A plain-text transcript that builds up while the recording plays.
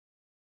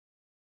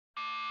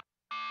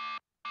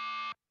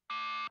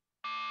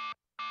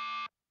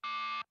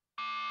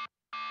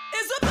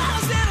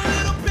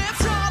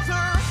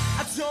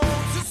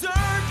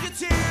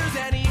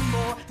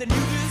then you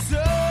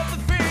deserve the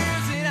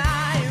fears that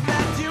I have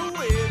left you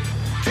with.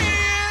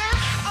 Dear,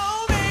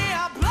 oh me,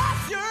 I bless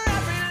your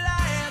every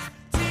last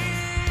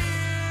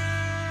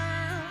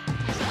tear.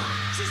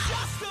 She's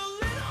just a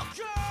little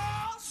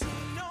girl, she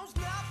knows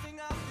nothing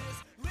of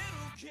this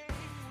little game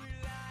we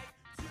like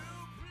to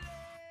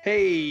play.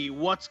 Hey,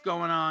 what's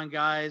going on,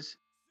 guys?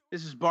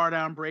 This is Bar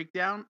Down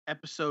Breakdown,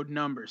 episode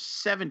number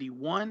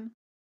 71.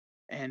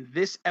 And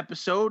this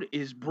episode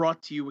is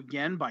brought to you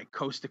again by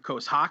Coast to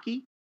Coast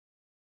Hockey.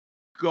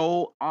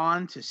 Go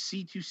on to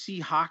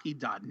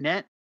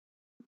c2chockey.net.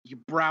 You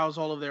browse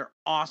all of their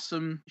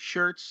awesome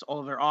shirts, all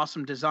of their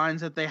awesome designs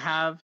that they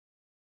have.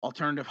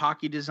 Alternative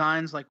hockey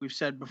designs, like we've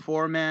said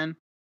before, man.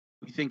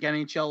 We think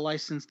NHL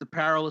licensed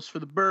apparel is for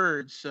the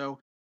birds. So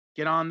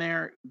get on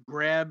there,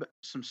 grab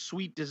some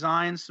sweet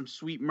designs, some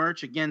sweet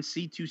merch. Again,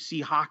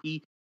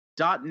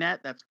 c2chockey.net.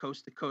 That's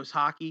Coast to Coast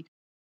Hockey.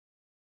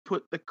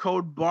 Put the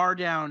code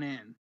BARDOWN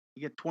in.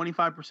 You get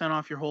 25%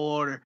 off your whole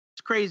order.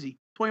 It's crazy.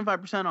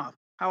 25% off.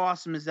 How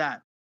awesome is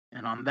that?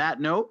 And on that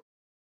note,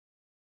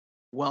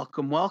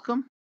 welcome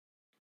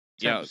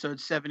to episode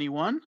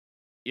 71.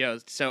 Yo,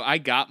 so I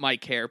got my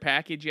care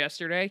package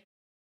yesterday.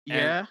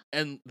 Yeah.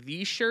 And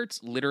these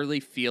shirts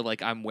literally feel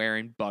like I'm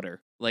wearing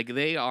butter. Like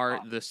they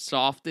are the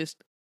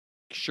softest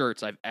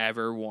shirts I've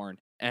ever worn.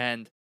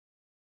 And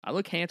I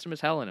look handsome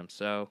as hell in them.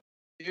 So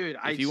dude,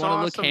 if you want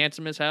to look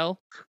handsome as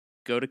hell,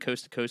 go to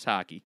Coast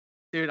Hockey.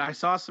 Dude, I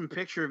saw some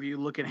picture of you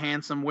looking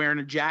handsome wearing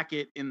a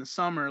jacket in the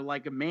summer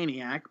like a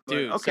maniac. But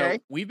Dude, okay.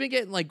 So we've been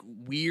getting like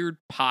weird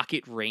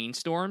pocket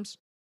rainstorms.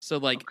 So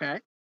like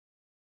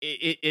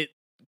it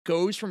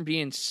goes from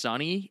being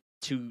sunny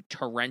to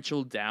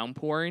torrential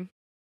downpouring.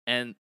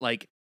 And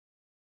like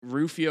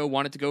Rufio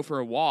wanted to go for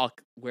a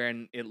walk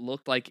when it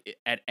looked like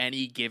at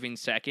any given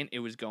second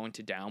it was going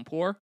to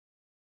downpour.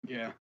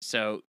 Yeah.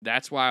 So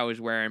that's why I was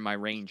wearing my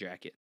rain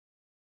jacket.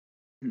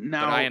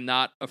 Now, but I am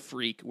not a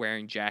freak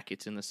wearing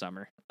jackets in the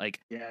summer. Like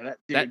yeah,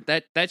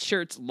 that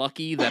shirt's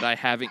lucky that I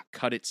haven't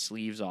cut its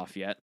sleeves off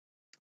yet.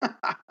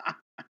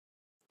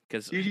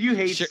 Because you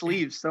hate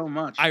sleeves so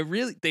much. I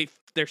really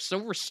they're so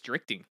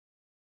restricting.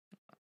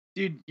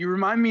 Dude, you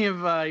remind me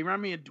of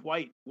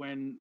Dwight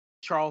when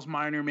Charles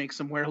Miner makes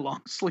him wear long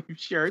sleeve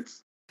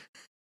shirts.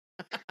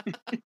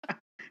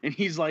 And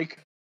he's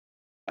like,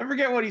 I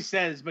forget what he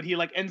says, but he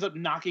like ends up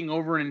knocking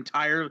over an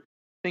entire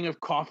thing of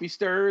coffee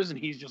stirrers, and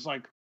he's just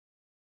like,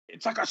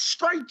 it's like a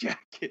straight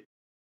jacket.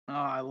 Oh,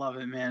 I love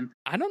it, man.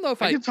 I don't know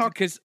if I talk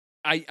because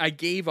I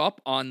gave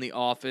up on The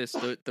Office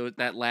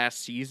that last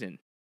season.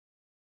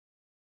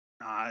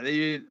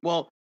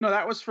 Well, no,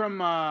 that was from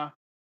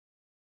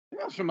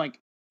like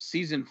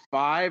season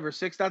 5 or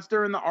 6. That's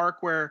during the arc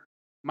where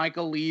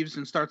Michael leaves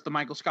and starts the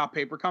Michael Scott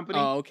Paper Company.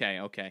 Oh,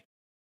 okay.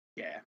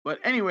 Yeah, but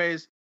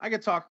anyways, I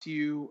could talk to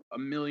you a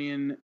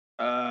million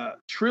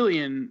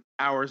trillion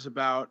hours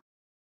about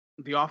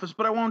The Office,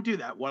 but I won't do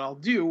that. What I'll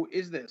do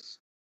is this.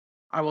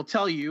 I will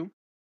tell you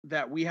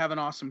that we have an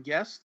awesome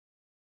guest.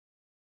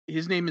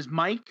 His name is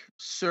Mike,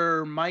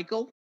 Sir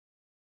Michael,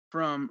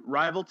 from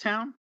Rival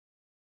Town.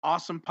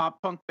 Awesome pop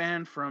punk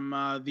band from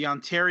the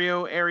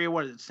Ontario area.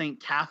 What is it?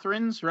 St.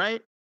 Catharines,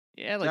 right?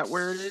 Yeah, is that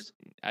where it is?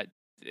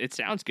 It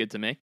sounds good to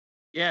me.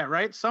 Yeah,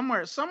 right.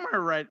 Somewhere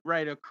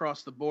right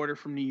across the border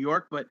from New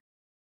York. But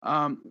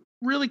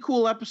really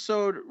cool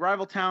episode.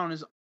 Rival Town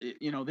is,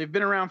 they've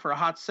been around for a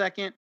hot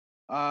second.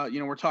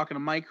 We're talking to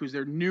Mike, who's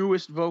their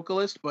newest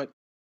vocalist, but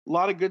a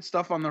lot of good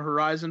stuff on the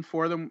horizon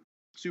for them.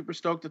 Super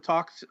stoked to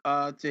talk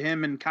to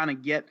him and kind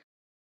of get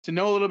to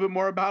know a little bit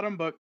more about him.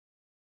 But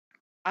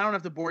I don't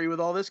have to bore you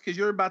with all this because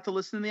you're about to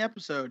listen to the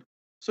episode.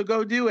 So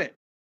go do it.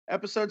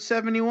 Episode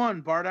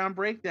 71, Bar Down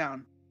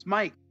Breakdown. It's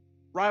Mike,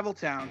 Rival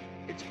Town.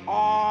 It's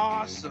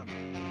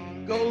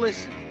awesome. Go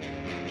listen.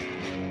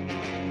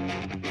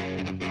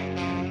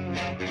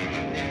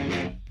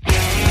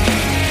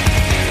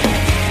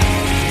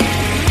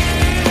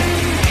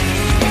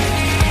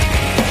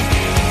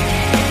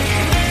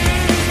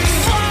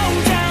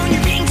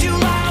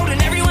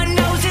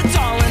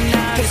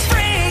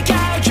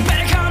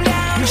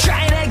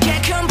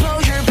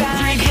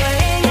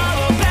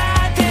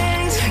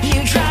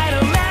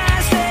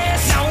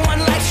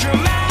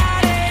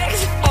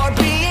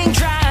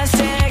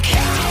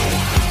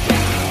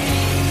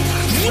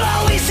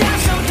 Always have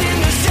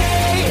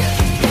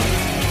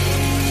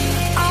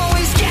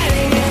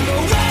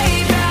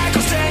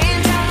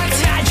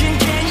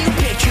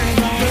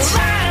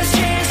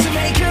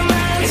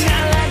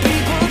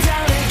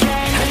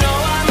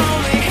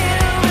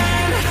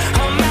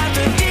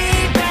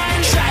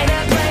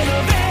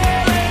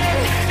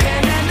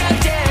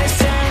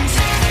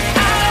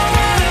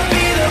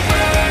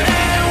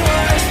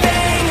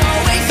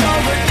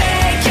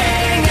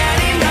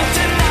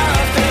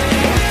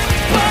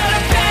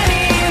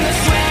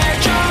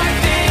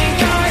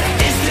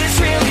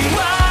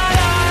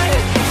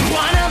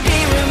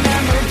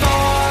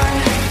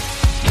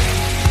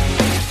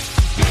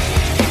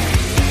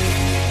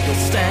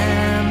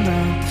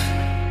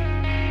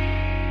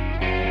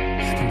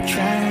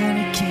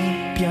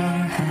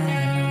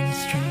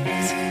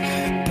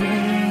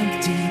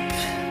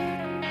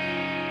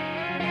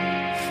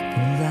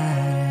pull that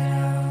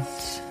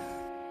out.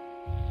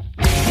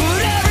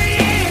 But every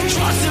inch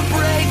wants to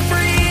break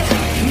free.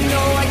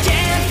 No, I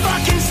can't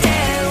fucking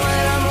stand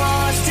when I'm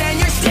lost and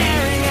you're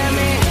staring at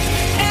me.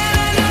 And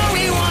I know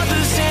we want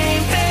the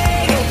same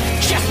thing.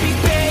 Just be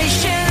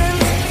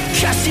patient,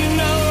 'cause you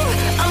know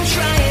I'm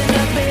trying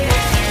to be.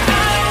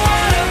 I don't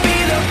wanna be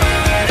the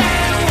bird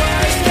and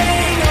worst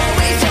thing,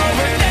 always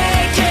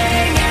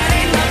overthinking,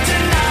 adding up to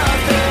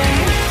nothing.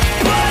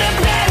 Put a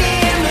penny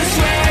in the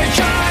swear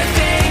jar,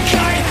 think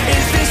hard,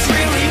 is this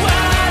really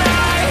what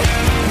I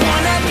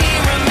wanna be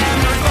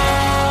remembered for?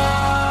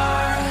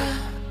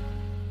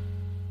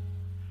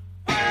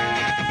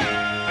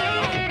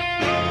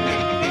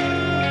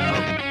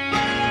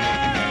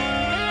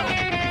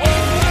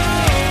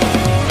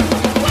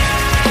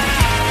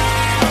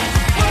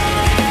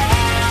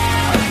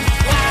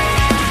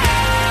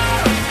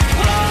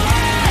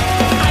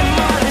 I'm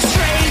on a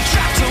straight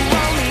track to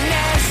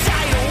loneliness.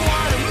 I don't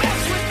wanna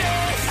mess with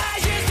this. I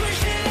just wish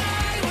that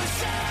I was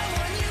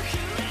someone you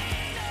can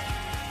lean on.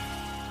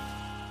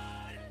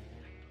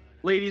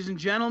 Ladies and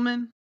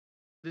gentlemen,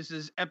 this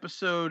is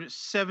episode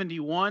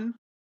 71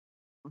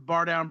 of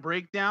Bar Down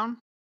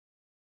Breakdown.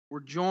 We're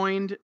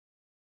joined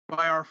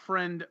by our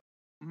friend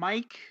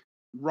Mike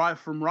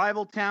from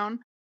Rivaltown.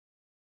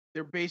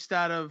 They're based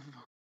out of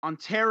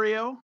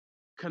Ontario,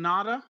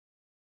 Canada,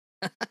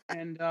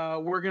 and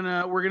we're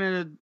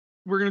gonna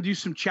do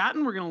some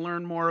chatting. We're gonna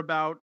learn more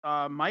about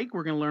Mike.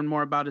 We're gonna learn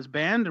more about his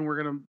band, and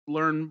we're gonna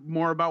learn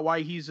more about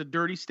why he's a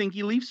dirty,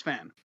 stinky Leafs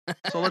fan.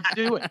 So let's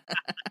do it.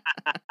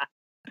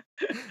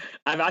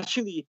 I've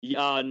actually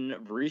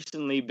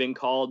recently been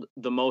called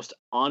the most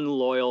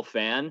unloyal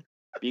fan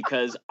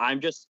because I'm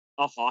just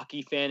a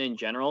hockey fan in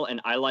general,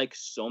 and I like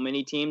so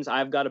many teams.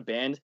 I've got a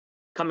band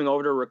coming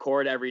over to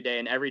record every day,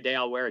 and every day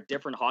I'll wear a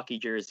different hockey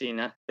jersey,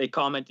 and they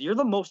comment, "You're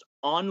the most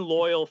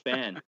unloyal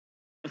fan."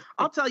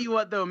 I'll tell you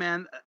what, though,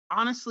 man.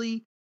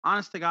 Honestly,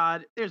 honest to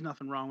God, there's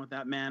nothing wrong with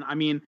that, man. I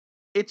mean,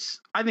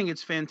 I think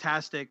it's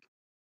fantastic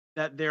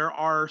that there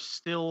are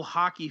still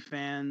hockey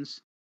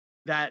fans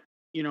that,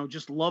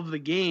 just love the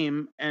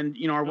game and,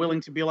 are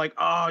willing to be like,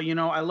 oh,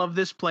 I love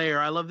this player.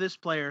 I love this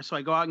player. So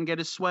I go out and get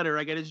his sweater.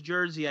 I get his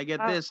jersey. I get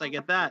this. I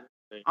get that.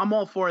 I'm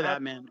all for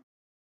that, man.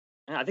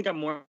 I think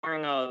I'm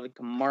wearing a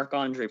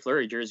Marc-Andre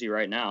Fleury jersey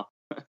right now.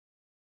 Okay.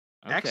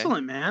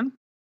 Excellent, man.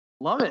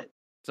 Love it.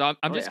 So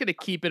I'm just gonna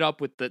keep it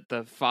up with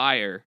the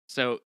fire.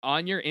 So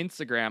on your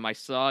Instagram, I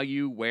saw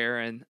you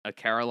wearing a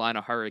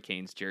Carolina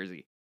Hurricanes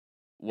jersey.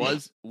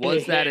 Was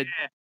that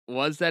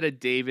a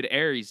David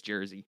Aries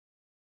jersey?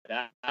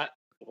 That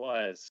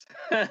was.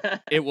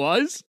 It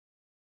was?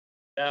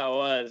 That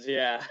was,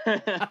 yeah.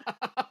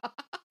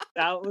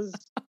 That was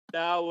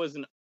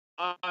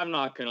I'm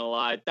not gonna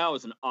lie, that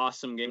was an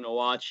awesome game to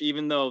watch.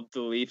 Even though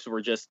the Leafs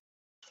were just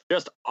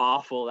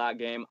awful that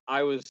game,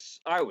 I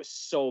was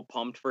so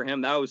pumped for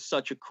him. That was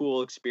such a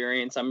cool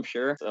experience, I'm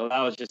sure. So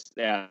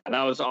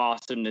that was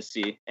awesome to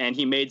see. And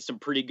he made some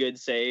pretty good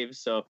saves.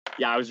 So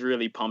yeah, I was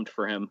really pumped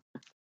for him.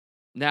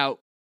 Now,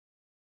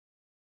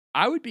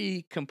 I would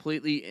be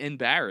completely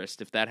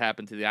embarrassed if that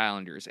happened to the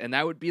Islanders, and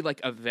that would be like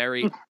a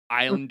very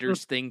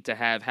Islanders thing to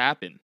have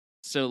happen.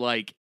 So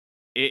like,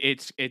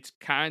 it's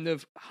kind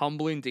of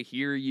humbling to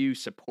hear you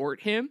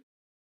support him,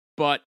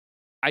 but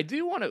I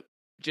do want to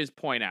just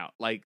point out,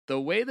 like, the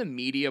way the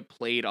media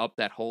played up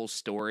that whole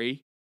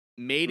story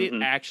made it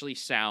actually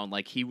sound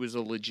like he was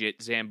a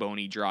legit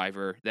Zamboni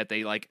driver that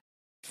they like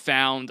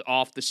found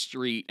off the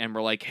street and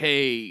were like,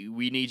 "Hey,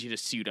 we need you to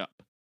suit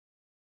up."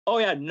 Oh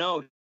yeah,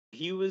 no.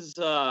 He was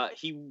the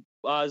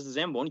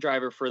Zamboni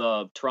driver for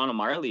the Toronto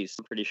Marlies,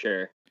 I'm pretty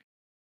sure.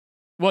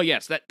 Well,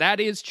 yes, that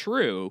is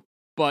true,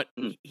 but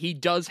he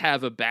does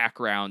have a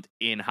background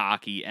in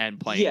hockey and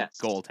playing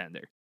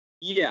goaltender.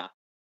 Yeah,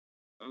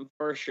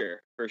 for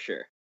sure.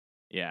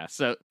 Yeah,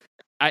 so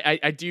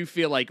I do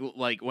feel like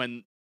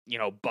when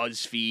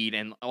BuzzFeed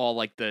and all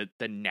like the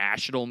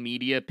national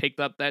media picked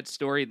up that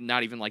story,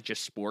 not even like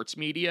just sports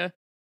media,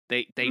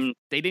 they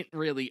didn't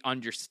really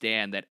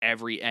understand that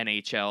every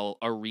NHL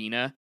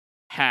arena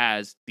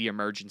has the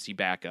emergency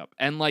backup.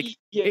 And like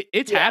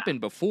it's happened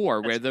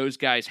before where those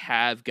guys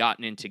have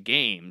gotten into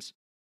games,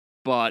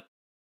 but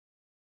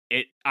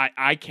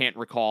I can't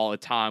recall a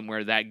time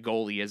where that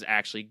goalie has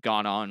actually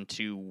gone on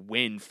to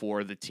win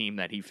for the team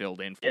that he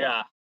filled in for.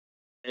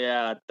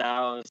 Yeah,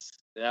 that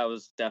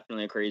was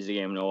definitely a crazy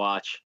game to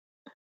watch.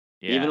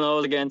 Yeah. Even though it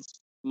was against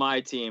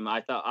my team,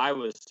 I thought I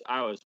was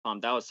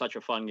pumped. That was such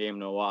a fun game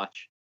to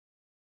watch.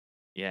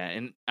 Yeah,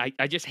 and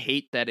I just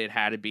hate that it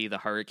had to be the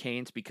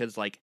Hurricanes because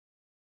like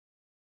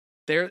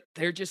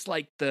they're just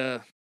like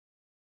the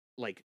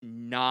like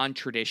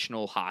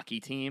non-traditional hockey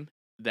team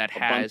that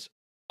has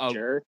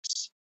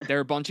jerks.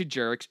 They're a bunch of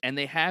jerks, and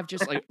they have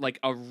just like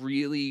a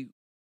really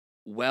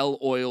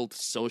well-oiled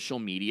social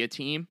media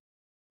team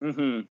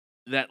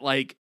that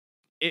like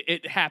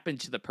it happened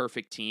to the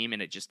perfect team,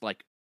 and it just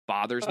like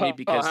bothers me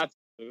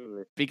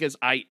because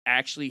I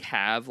actually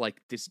have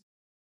like this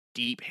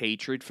deep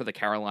hatred for the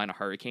Carolina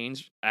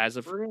Hurricanes as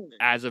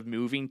of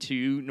moving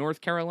to North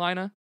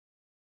Carolina.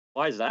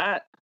 Why is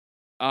that?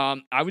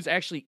 I was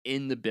actually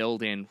in the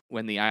building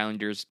when the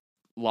Islanders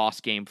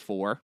lost Game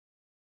 4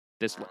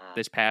 this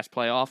past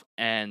playoff,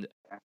 and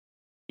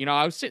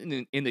I was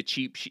sitting in the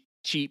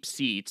cheap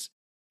seats,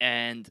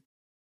 and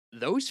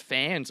those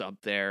fans up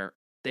there,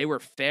 they were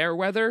fair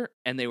weather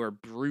and they were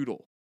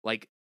brutal.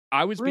 Like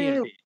I was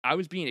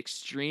being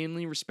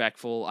extremely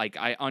respectful. Like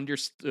I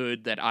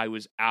understood that I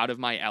was out of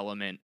my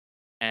element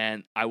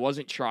and I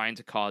wasn't trying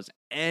to cause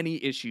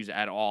any issues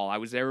at all. I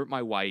was there with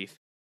my wife,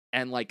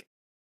 and like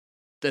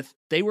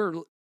they were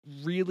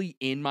really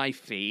in my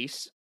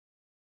face,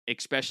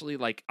 especially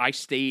like I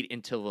stayed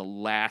until the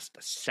last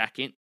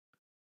second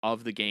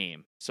of the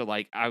game. So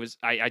like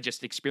I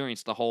just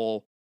experienced the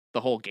whole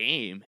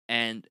game,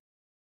 and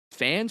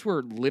fans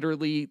were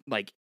literally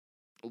like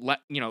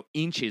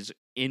inches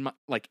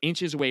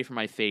away from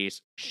my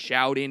face,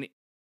 shouting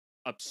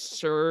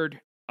absurd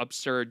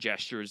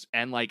gestures,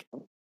 and like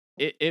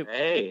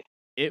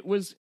it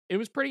was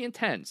pretty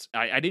intense.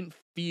 I didn't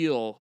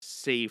feel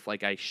safe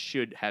like I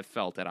should have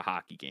felt at a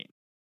hockey game.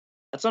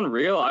 That's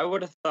unreal. I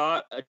would have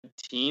thought a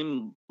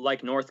team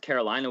like North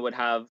Carolina would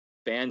have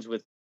fans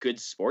with good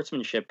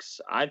sportsmanship.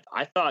 'Cause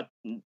I thought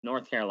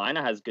North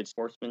Carolina has good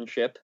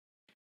sportsmanship,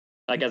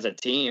 like as a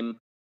team.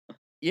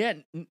 Yeah,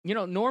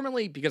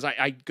 normally because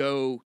I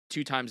go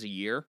 2 times a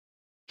year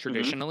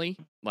traditionally.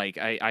 Like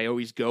I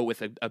always go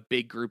with a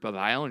big group of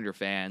Islander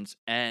fans,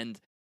 and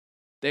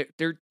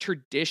they're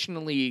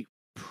traditionally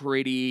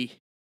pretty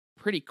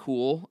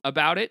cool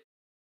about it.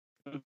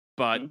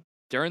 But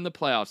during the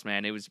playoffs,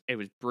 man, it was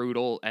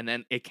brutal, and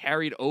then it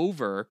carried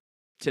over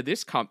to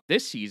this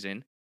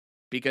season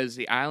because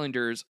the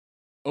Islanders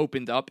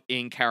opened up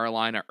in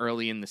Carolina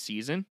early in the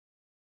season,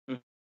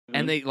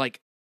 and they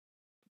like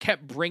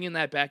kept bringing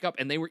that back up,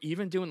 and they were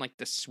even doing like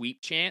the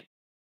sweep chant,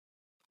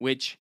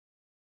 which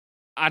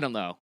I don't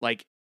know.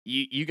 Like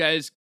you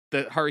guys,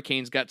 the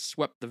Hurricanes got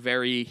swept the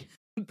very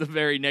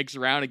next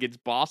round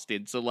against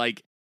Boston, so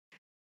like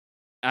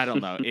I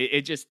don't know.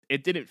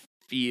 It didn't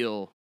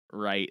feel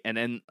right, and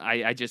then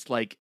I just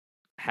like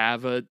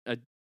have a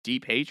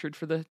deep hatred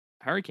for the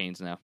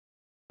Hurricanes now.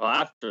 Well,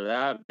 after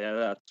that, yeah,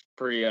 that's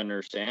pretty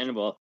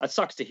understandable. That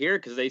sucks to hear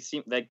because they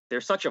seem like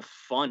they're such a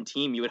fun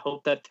team. You would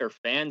hope that their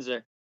fans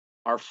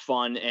are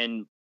fun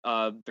and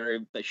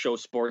they show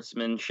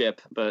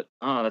sportsmanship, but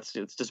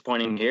it's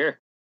disappointing to hear.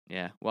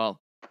 Yeah, well,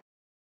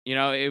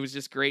 it was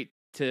just great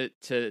to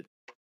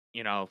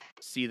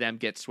see them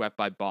get swept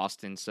by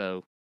Boston.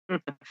 So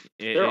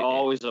they're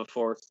always a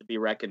force to be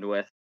reckoned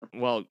with.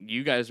 Well,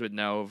 you guys would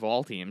know of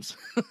all teams.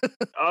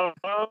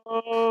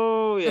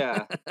 Oh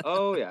yeah,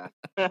 oh yeah.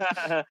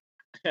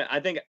 I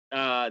think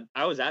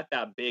I was at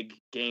that big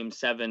Game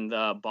 7,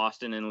 the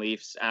Boston and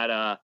Leafs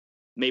at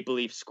Maple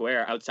Leaf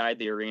Square outside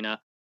the arena.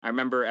 I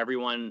remember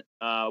everyone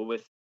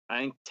with I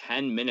think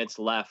 10 minutes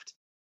left,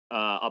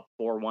 up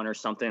 4-1 or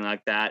something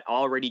like that,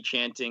 already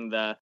chanting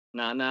the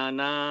na na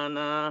na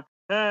na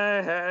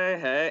hey hey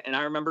hey, and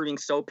I remember being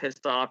so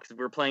pissed off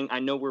because I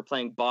know we're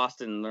playing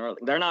Boston.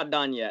 They're not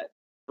done yet.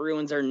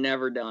 Bruins are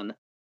never done.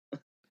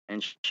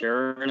 And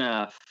sure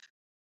enough.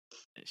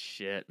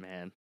 Shit,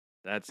 man.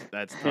 That's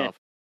tough.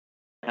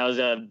 That was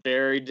a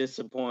very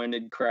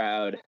disappointed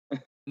crowd.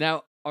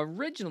 Now,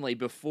 originally,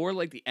 before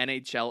like the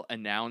NHL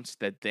announced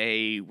that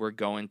they were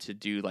going to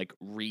do like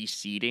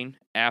reseeding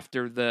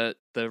after the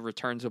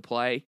return to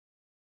play,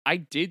 I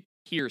did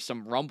hear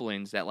some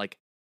rumblings that like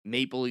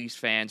Maple Leafs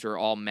fans were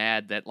all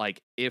mad that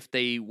like if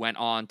they went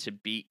on to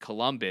beat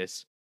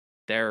Columbus,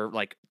 their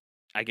like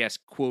I guess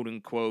quote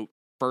unquote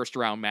first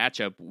round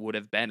matchup would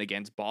have been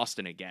against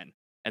Boston again.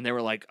 And they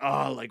were like,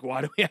 oh, like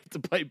why do we have to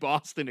play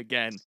Boston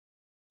again?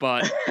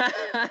 But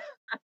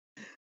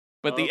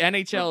the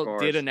NHL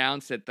did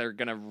announce that they're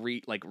gonna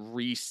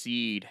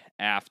reseed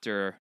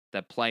after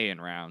the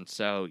play-in round.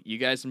 So you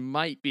guys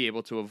might be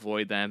able to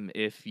avoid them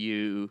if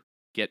you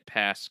get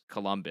past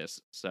Columbus.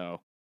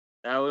 So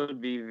that would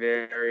be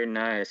very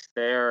nice.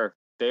 They're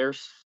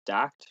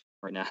stacked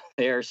right now.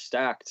 They are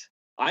stacked.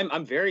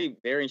 I'm very,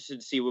 very interested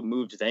to see what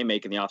moves they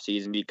make in the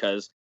offseason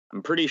because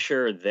I'm pretty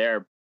sure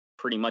they're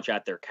pretty much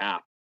at their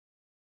cap.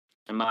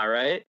 Am I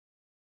right?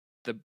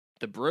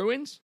 The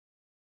Bruins?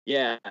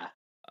 Yeah.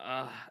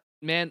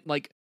 Man,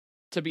 like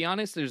to be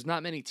honest, there's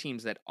not many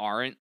teams that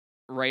aren't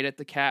right at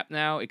the cap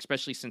now,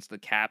 especially since the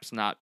cap's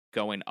not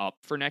going up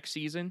for next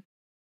season.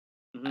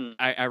 Mm-hmm.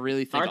 I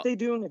really think aren't they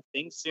doing a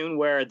thing soon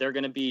where they're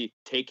going to be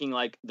taking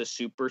like the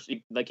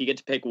like you get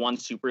to pick one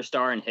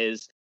superstar and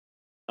his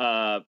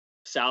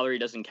salary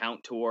doesn't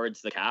count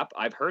towards the cap?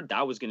 I've heard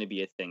that was going to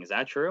be a thing. Is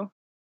that true?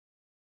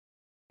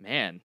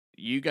 Man,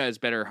 you guys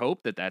better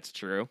hope that that's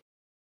true.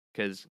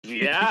 Because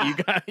yeah, you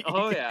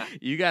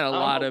got a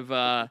lot of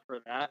for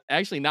that.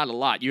 Actually, not a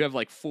lot. You have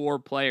like 4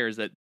 players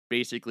that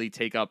basically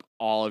take up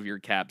all of your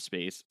cap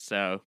space.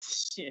 So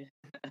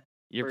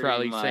you're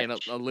probably saying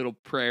a little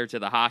prayer to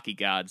the hockey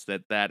gods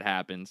that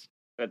happens.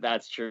 But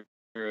that's true.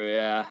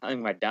 Yeah, I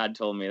think my dad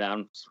told me that.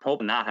 I'm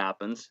hoping that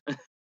happens.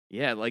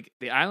 Yeah, like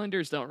the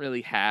Islanders don't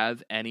really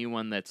have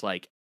anyone that's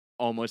like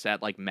almost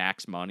at like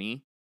max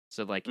money.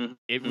 So like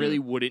it really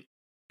wouldn't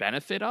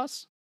benefit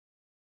us.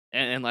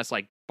 unless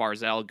like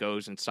Barzell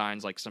goes and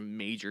signs like some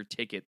major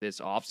ticket this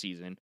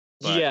offseason.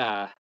 But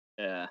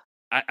yeah.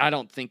 I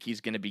don't think he's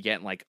going to be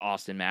getting like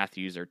Austin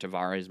Matthews or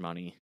Tavares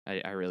money.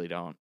 I really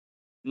don't.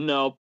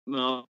 No,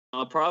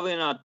 probably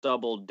not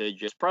double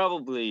digits.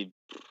 Probably,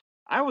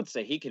 I would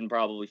say he can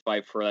probably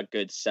fight for a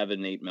good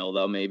 7-8 mil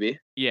though, maybe.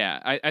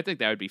 Yeah, I think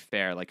that would be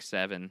fair, like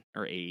 7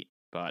 or 8.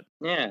 But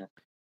yeah,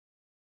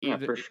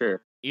 for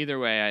sure. Either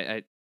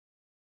way,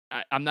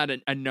 I'm not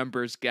a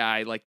numbers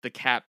guy. Like the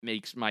cap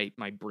makes my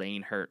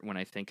brain hurt when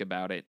I think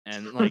about it,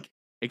 and like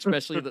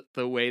especially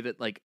the way that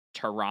like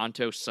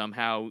Toronto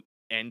somehow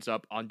ends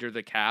up under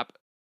the cap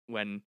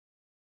when,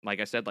 like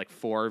I said, like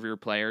 4 of your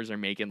players are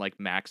making like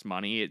max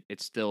money.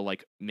 It still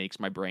like makes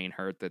my brain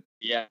hurt that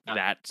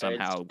that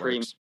somehow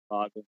works.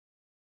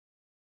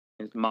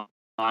 It's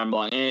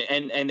mind-blowing,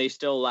 and they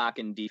still lack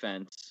in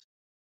defense.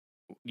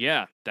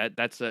 Yeah,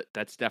 that's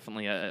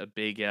definitely a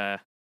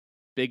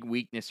big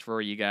weakness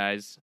for you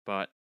guys.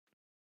 But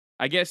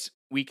I guess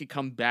we could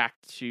come back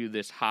to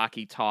this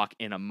hockey talk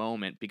in a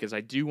moment, because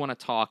I do want to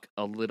talk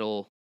a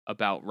little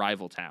about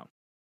Rival Town.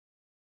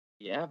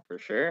 Yeah, for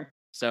sure.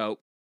 So,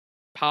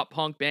 pop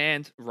punk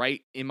band,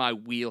 right in my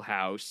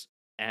wheelhouse.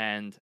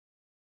 And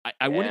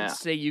I wouldn't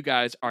say you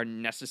guys are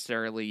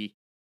necessarily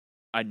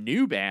a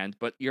new band,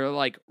 but you're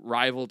like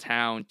Rival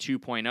Town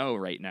 2.0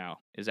 right now.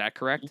 Is that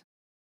correct?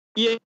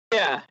 Yeah.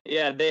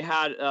 They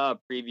had a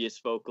previous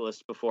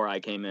vocalist before I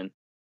came in.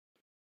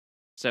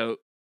 So,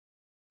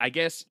 I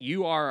guess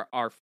you are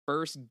our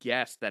first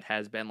guest that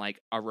has been like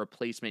a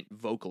replacement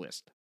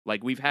vocalist.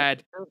 Like we've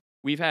had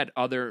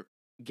other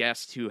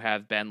guests who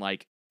haven't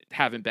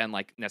been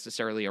like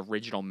necessarily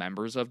original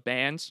members of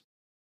bands.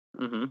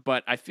 Mm-hmm.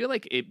 But I feel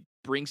like it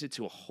brings it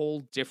to a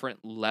whole different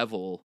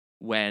level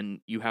when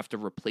you have to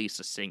replace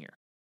a singer.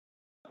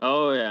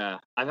 Oh yeah,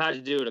 I've had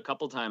to do it a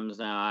couple times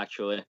now,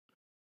 actually.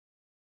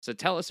 So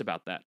tell us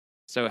about that.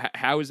 So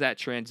how has that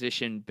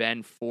transition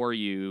been for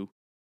you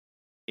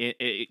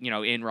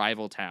in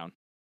Rival Town?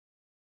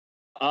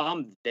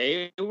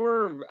 They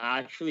were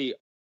actually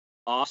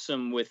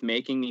awesome with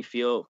making me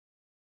feel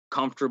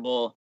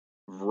comfortable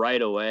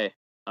right away.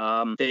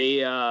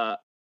 They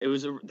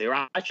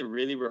were actually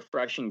really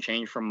refreshing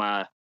change from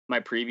my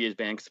previous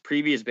band, because the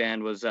previous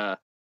band was a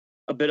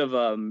bit of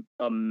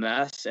a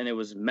mess, and it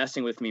was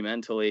messing with me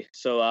mentally.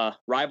 So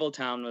Rival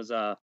Town was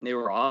they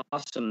were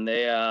awesome.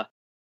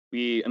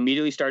 We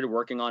immediately started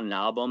working on an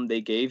album. They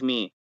gave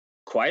me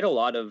quite a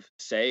lot of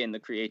say in the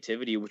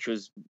creativity, which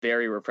was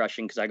very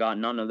refreshing because I got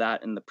none of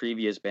that in the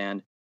previous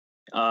band.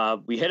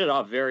 We hit it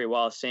off very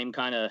well. Same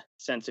kind of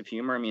sense of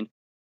humor. I mean,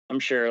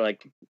 I'm sure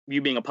like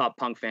you being a pop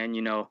punk fan,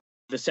 you know,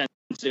 the sense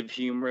of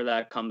humor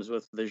that comes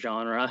with the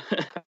genre.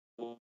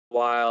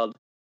 Wild,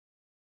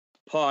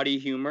 potty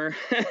humor.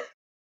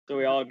 So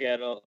we all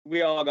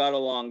got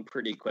along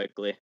pretty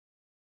quickly.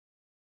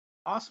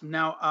 Awesome.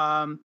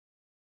 Now,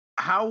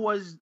 how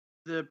was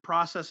the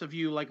process of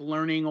you like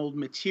learning old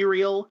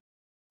material?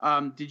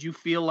 Did you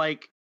feel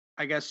like,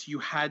 I guess you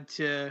had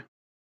to,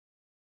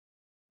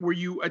 were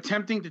you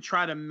attempting to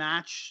try to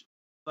match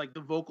like the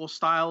vocal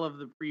style of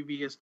the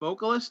previous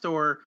vocalist,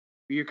 or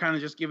you're kind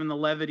of just given the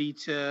levity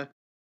to,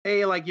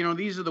 hey, like, you know,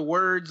 these are the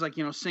words, like,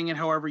 you know, sing it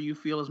however you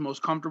feel is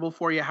most comfortable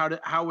for you?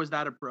 How was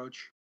that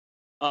approach?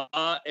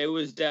 It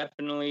was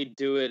definitely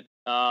do it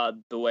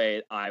the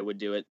way I would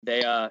do it.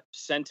 They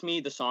sent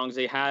me the songs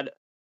they had.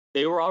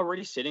 They were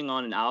already sitting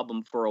on an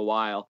album for a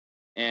while,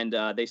 and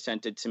they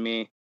sent it to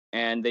me,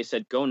 and they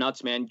said, go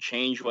nuts, man,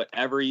 change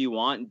whatever you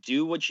want,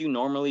 do what you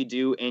normally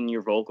do in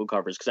your vocal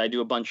covers, because I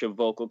do a bunch of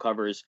vocal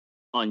covers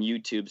on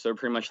YouTube, so they're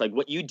pretty much like,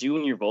 what you do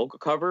in your vocal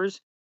covers,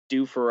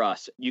 do for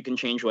us. You can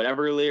change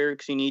whatever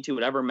lyrics you need to,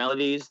 whatever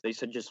melodies. They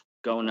said just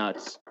go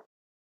nuts.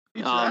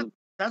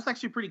 That's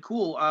actually pretty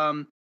cool.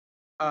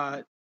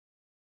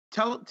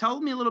 Tell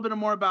me a little bit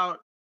more about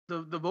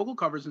the vocal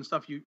covers and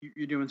stuff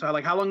you're doing. So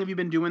like, how long have you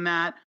been doing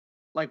that?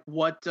 Like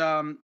what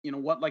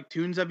what like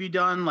tunes have you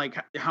done? Like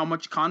how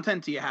much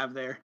content do you have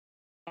there?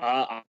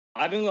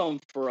 I've been going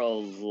for a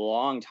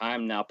long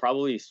time now,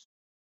 probably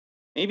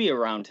maybe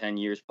around 10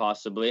 years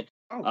possibly.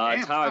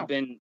 It's how I've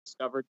been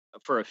discovered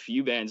for a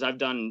few bands. I've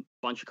done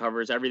a bunch of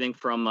covers, everything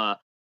from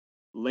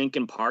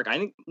Linkin Park. I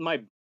think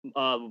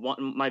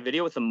my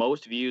video with the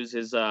most views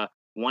is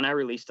one I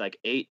released like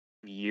 8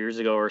 years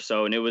ago or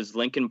so, and it was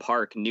Linkin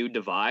Park New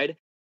Divide.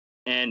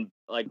 And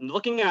like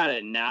looking at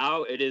it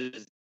now, it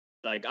is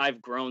like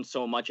I've grown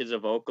so much as a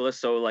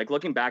vocalist. So like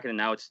looking back at it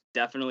now, it's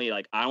definitely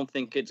like I don't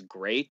think it's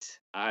great.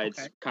 I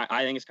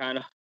think it's kind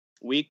of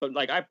weak, but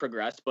like I've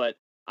progressed. But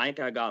I think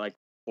I got like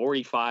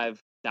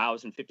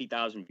 45,000,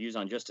 50,000 views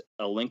on just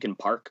a Linkin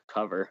Park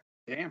cover.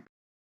 Damn.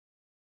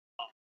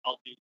 I'll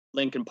do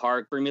Linkin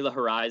Park, Bring Me the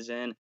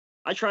Horizon.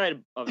 I try a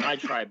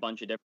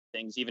bunch of different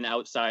things, even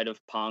outside of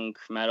punk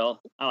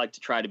metal. I like to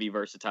try to be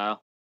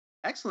versatile.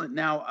 Excellent.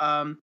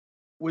 Now,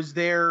 was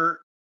there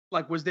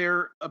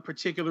a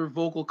particular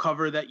vocal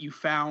cover that you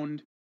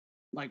found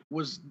like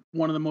was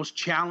one of the most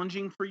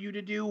challenging for you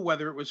to do,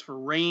 whether it was for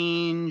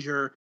range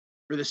or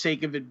for the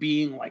sake of it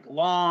being like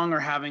long or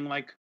having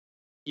like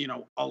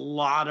a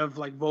lot of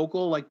like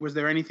vocal? Like, was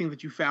there anything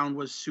that you found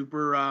was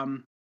super,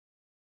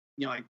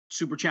 like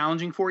super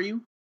challenging for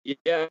you?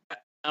 Yeah.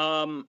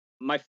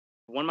 My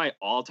one of my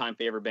all-time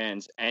favorite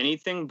bands,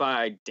 anything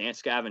by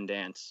Dance Gavin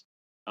Dance.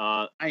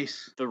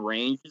 Nice. The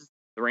range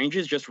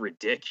is just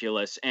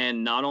ridiculous,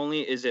 and not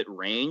only is it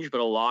range,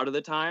 but a lot of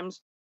the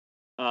times,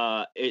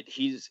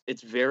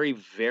 it's very,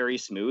 very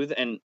smooth.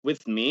 And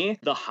with me,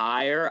 the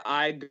higher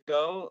I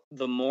go,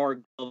 the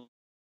more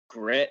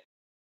grit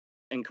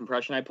and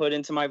compression I put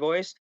into my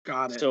voice.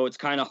 Got it. So it's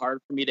kind of hard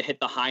for me to hit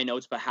the high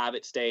notes, but have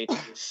it stay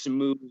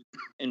smooth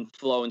and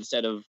flow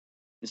instead of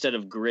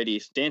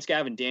gritty. Dance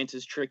Gavin Dance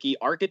is tricky.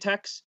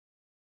 Architects,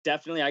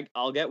 definitely,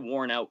 I'll get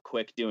worn out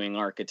quick doing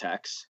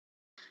Architects.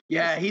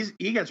 Yeah,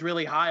 he gets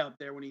really high up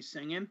there when he's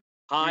singing.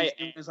 High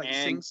it's like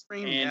sing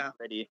scream. Yeah.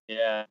 Pretty.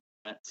 Yeah.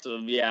 So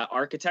yeah,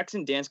 Architects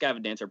and Dance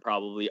Gavin Dance are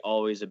probably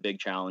always a big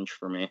challenge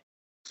for me.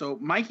 So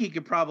Mikey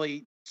could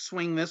probably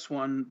swing this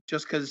one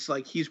just because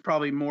like he's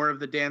probably more of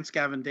the Dance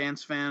Gavin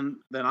Dance fan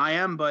than I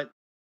am, but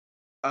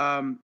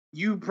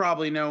you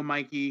probably know,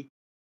 Mikey,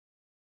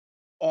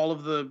 all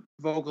of the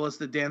vocalists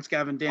that Dance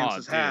Gavin Dance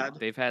has had.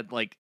 They've had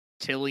like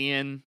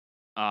Tillian,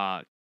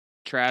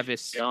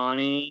 Travis,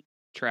 Johnny.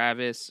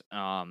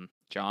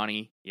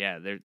 Yeah,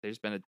 there's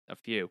been a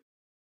few.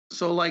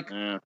 So like,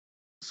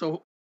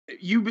 so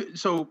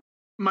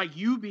Mike,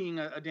 you being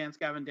a Dance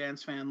Gavin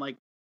Dance fan, like,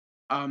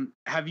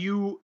 have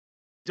you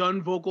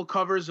done vocal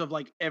covers of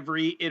like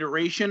every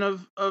iteration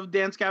of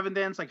Dance Gavin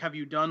Dance? Like, have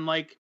you done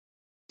like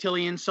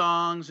Tillian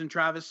songs and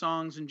Travis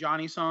songs and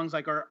Johnny songs?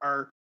 Like,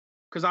 are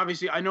because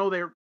obviously I know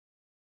they're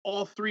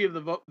all three of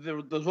the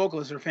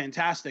vocalists are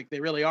fantastic.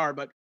 They really are,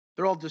 but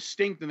they're all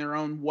distinct in their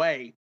own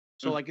way.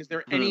 So like, is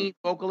there any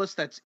vocalist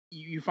that's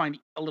you find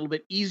a little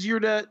bit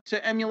easier to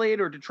emulate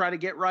or to try to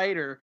get right?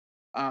 Or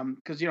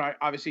because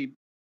obviously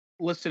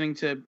listening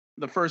to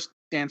the first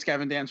Dance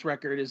Gavin Dance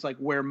record is like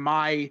where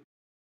my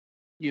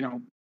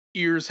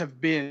ears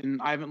have been.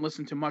 I haven't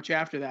listened to much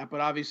after that,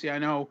 but obviously I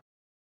know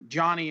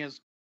Johnny is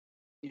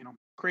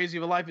crazy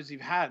of a life as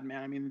you've had,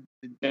 man. I mean,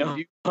 he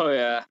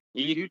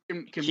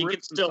can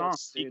still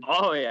songs,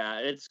 oh yeah,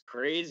 it's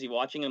crazy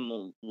watching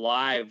him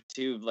live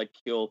too. Like,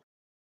 he'll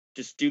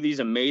just do these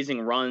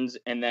amazing runs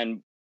and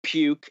then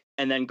puke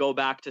and then go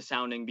back to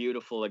sounding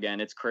beautiful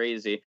again. It's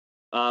crazy.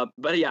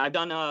 But yeah, I've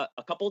done a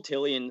couple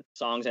Tillian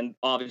songs, and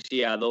obviously,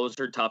 yeah, those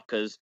are tough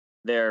because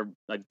they're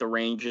like the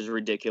range is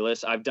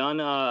ridiculous. I've done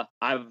I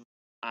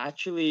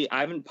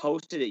haven't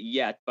posted it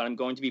yet, but I'm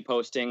going to be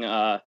posting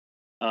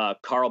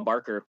Carl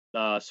Barker.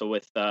 So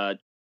with that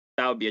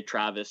would be a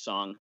Travis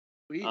song.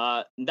 Sweet.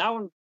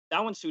 That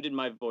one suited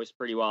my voice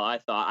pretty well, I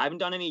thought. I haven't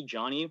done any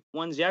Johnny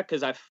ones yet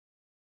because I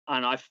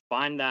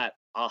find that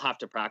I'll have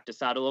to practice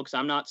that a little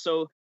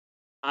because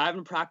I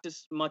haven't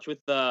practiced much with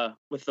the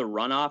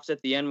runoffs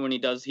at the end when he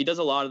does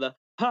a lot of the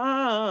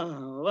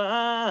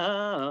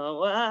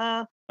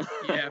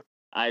yeah.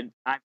 I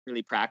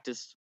really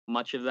practiced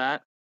much of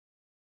that.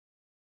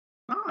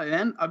 Oh,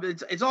 and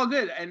it's all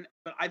good,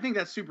 but I think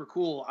that's super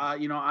cool.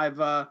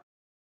 I've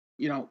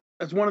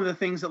that's one of the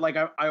things that like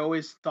I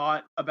always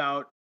thought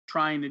about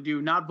trying to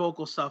do, not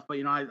vocal stuff, but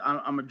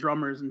I'm a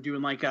drummer and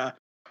doing like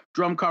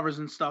drum covers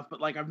and stuff, but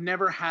like I've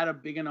never had a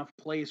big enough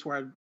place where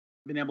I've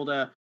been able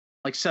to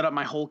like set up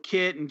my whole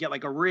kit and get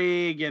like a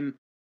rig and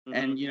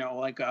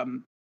like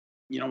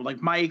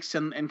mics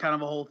and kind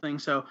of a whole thing.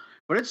 So,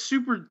 but it's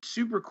super,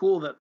 super cool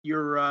that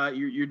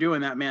you're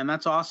doing that, man.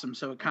 That's awesome.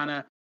 So it kind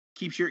of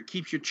keeps your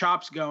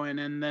chops going.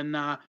 And then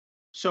I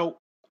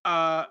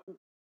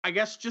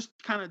guess just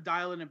kind of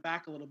dialing it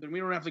back a little bit. We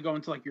don't have to go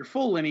into like your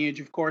full lineage,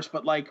 of course,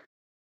 but like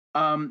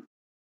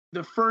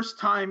the first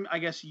time I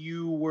guess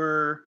you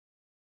were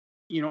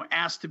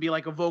asked to be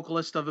like a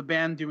vocalist of a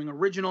band doing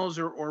originals,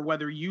 or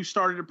whether you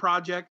started a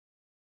project,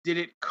 did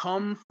it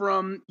come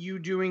from you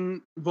doing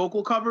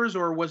vocal covers,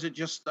 or was it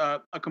just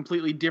a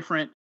completely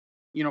different,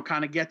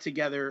 kind of get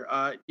together,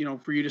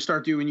 for you to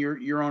start doing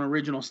your own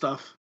original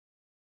stuff?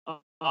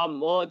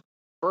 Well,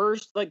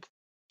 first like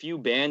few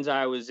bands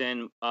I was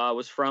in I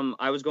was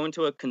going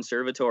to a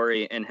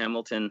conservatory in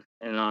Hamilton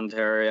in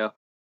Ontario.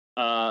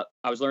 I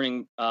was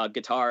learning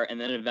guitar,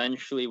 and then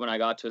eventually when I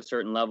got to a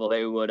certain level,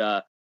 they would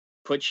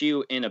put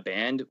you in a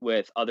band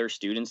with other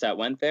students that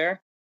went there.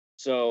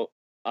 So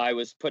I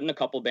was put in a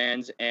couple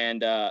bands,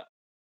 and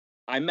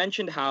I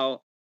mentioned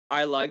how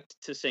I liked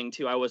to sing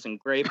too. I wasn't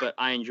great, but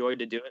I enjoyed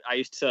to do it. I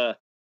used to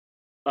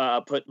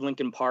put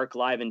Linkin Park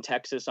Live in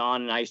Texas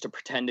on, and I used to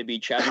pretend to be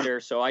Chester.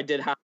 So I did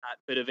have that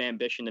bit of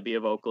ambition to be a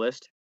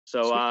vocalist.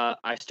 So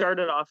I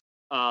started off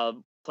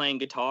playing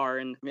guitar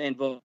and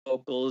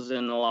vocals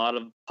in a lot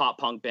of pop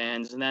punk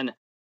bands, and then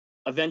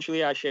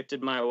eventually I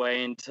shifted my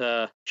way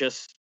into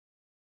just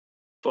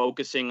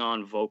focusing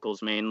on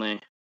vocals mainly.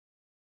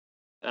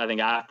 I think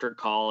after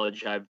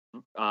college, I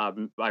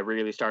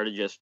really started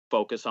just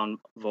focus on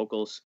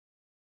vocals.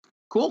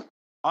 Cool,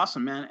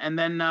 awesome, man. And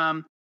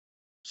then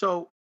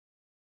so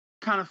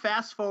kind of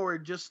fast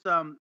forward, just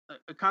a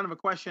kind of a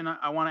question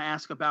I want to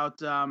ask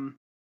about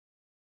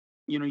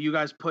you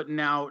guys putting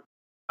out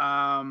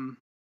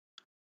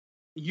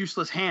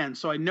Useless Hands.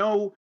 So I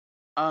know,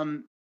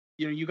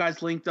 you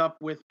guys linked up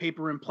with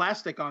Paper and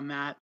Plastic on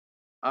that.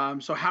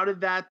 So how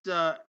did that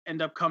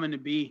end up coming to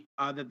be?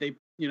 That they,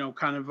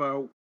 kind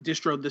of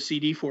distroed the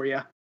CD for you?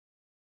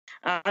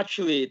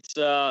 Actually, it's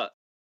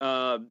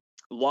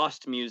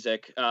Lost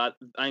Music. I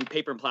mean,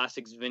 Paper and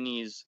Plastic's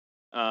Vinny's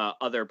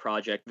other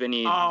project.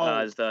 Vinny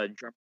is the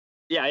drummer.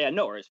 Yeah,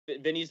 no worries.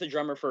 Vinny's the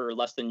drummer for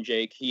Less Than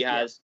Jake. He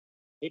has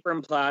Paper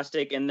and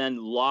Plastic, and then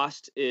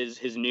Lost is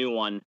his new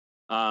one,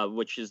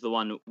 which is the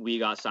one we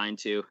got signed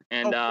to.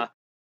 And I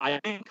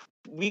think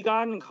we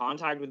got in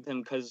contact with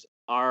him because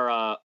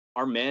our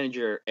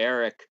manager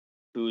Eric,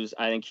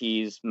 I think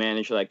he's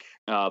managed like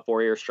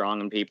 4 Year Strong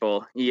and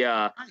people. He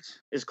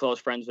is close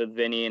friends with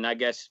Vinny, and I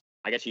guess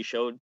he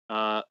showed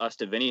us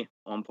to Vinny at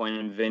one point,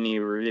 and Vinny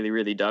really,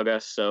 really dug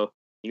us. So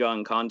he got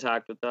in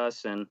contact with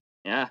us, and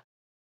yeah,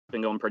 it's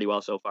been going pretty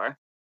well so far.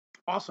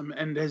 Awesome.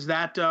 And has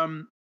that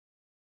kind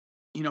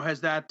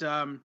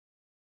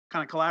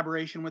of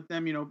collaboration with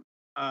them,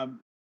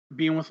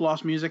 being with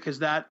Lost Music, has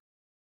that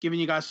given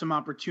you guys some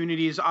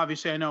opportunities?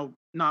 Obviously, I know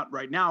not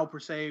right now per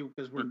se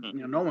because we're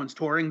no one's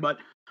touring, but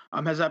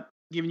has that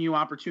given you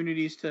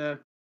opportunities to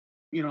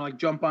like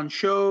jump on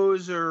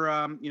shows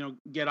or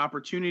get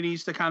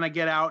opportunities to kind of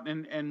get out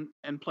and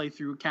play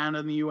through Canada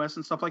and the US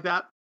and stuff like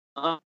that?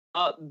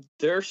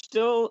 They're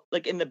still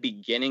like in the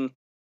beginning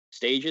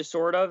stages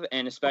sort of,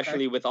 and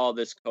especially with all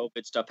this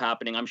COVID stuff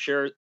happening, I'm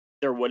sure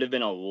there would have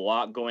been a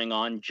lot going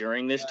on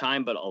during this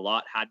time, but a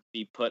lot had to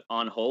be put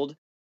on hold.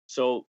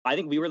 So I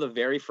think we were the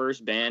very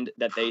first band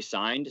that they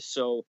signed.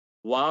 So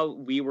while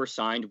we were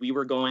signed, we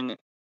were going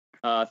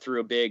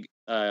through a big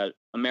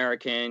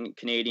American,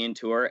 Canadian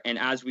tour. And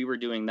as we were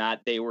doing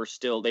that, they were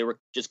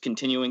just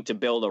continuing to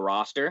build a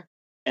roster.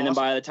 And then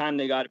by the time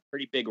they got a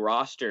pretty big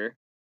roster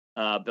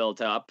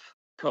built up,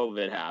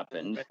 COVID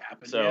happened.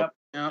 So,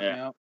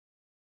 Yep.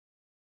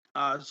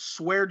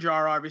 Swear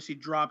Jar obviously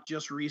dropped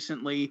just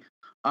recently.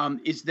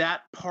 Is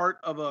that part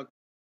of a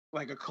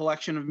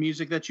collection of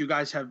music that you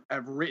guys have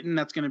written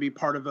that's going to be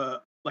part of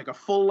a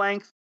full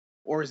length,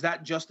 or is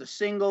that just a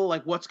single?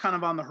 Like, what's kind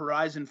of on the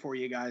horizon for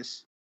you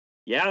guys?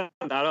 Yeah,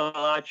 that'll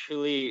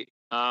actually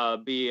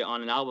be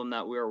on an album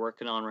that we're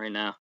working on right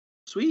now.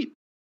 Sweet.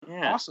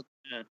 Yeah. Awesome.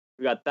 Yeah.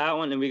 We got that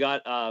one, and we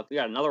got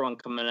another one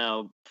coming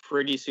out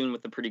pretty soon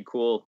with a pretty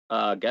cool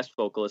guest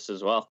vocalist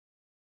as well.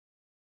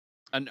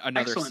 Another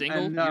Excellent.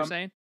 single, And, you're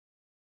saying?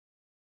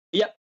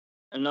 Yep.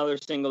 Another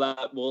single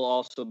that will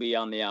also be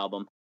on the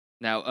album.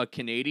 Now, a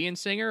Canadian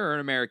singer or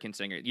an American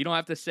singer? You don't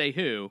have to say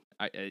who.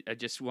 I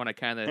just want to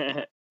kind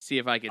of see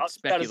if I could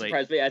speculate.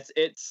 Surprise me.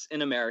 It's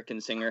an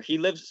American singer. He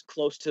lives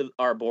close to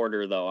our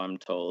border, though, I'm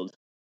told.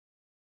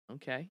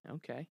 Okay.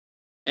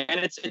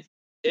 And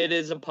it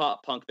is a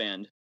pop punk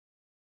band.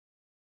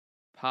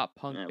 Pop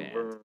punk band.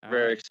 We're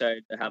very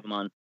excited to have him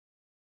on.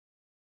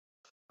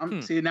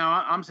 See,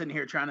 now I'm sitting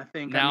here trying to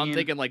think. Now I'm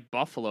thinking like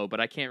Buffalo, but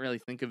I can't really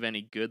think of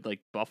any good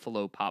like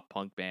Buffalo pop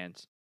punk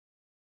bands.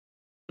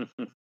 I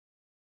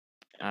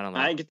don't know.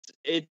 I think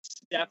it's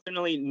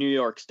definitely New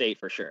York State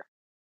for sure.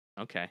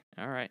 Okay.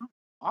 All right.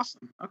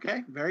 Awesome.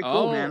 Okay. Very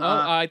cool, man.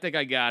 I think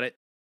I got it.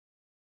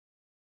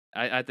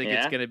 I think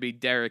it's gonna be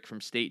Derek from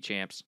State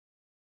Champs.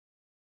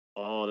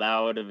 Oh, that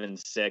would have been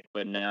sick,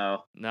 but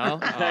no. No.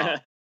 Oh.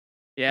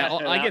 Yeah,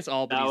 I guess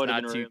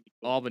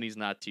Albany's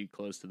not too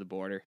close to the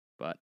border,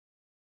 but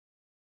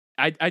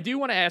I do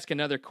want to ask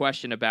another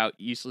question about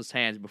Useless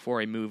Hands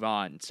before I move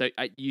on. So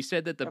you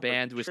said that the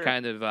band was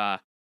kind of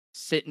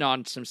sitting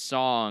on some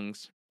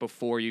songs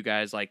before you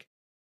guys like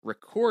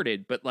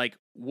recorded, but like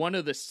one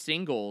of the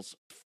singles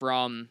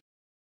from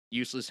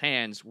Useless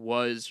Hands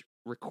was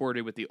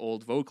recorded with the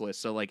old vocalist.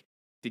 So like,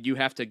 did you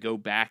have to go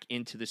back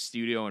into the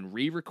studio and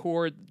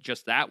re-record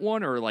just that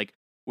one, or like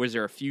was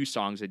there a few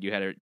songs that you had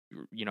to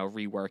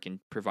rework and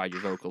provide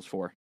your vocals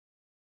for?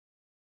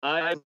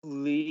 I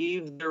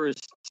believe there was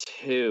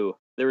two.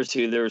 There was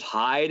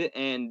Hide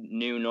and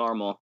New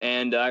Normal.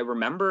 And I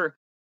remember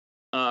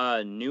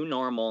New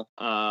Normal,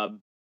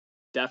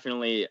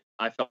 definitely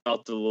I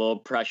felt a little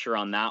pressure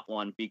on that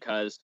one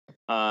because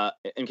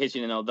in case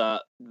you didn't know,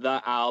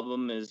 the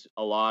album is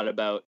a lot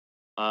about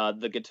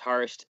the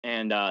guitarist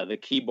and the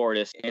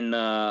keyboardist in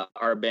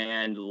our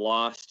band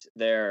lost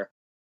their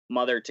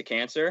mother to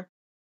cancer.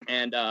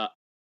 And I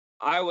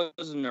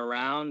wasn't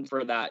around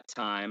for that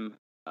time.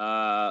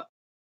 But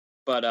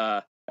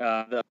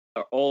the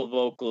old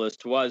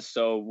vocalist was,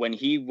 so when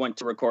he went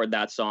to record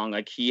that song,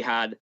 like he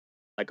had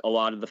like a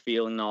lot of the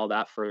feeling and all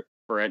that for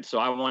it. So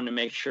I wanted to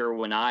make sure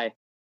when I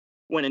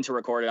went into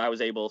record it, I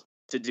was able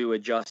to do it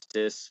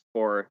justice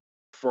for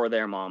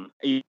their mom.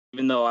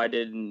 Even though I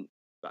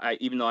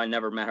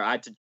never met her, I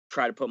had to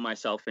try to put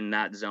myself in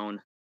that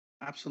zone.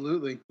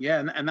 Absolutely.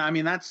 Yeah. And I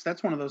mean,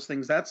 that's one of those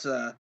things that's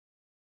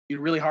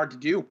really hard to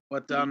do,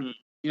 but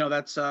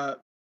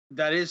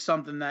that is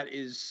something that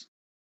is,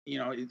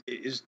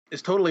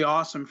 is totally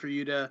awesome for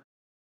you to,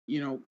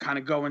 kind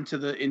of go into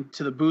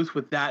the booth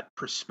with that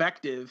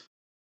perspective,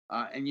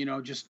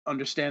 and just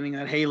understanding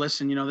that, hey,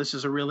 listen, this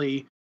is a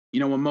really,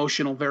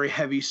 emotional, very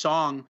heavy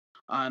song,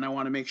 and I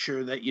want to make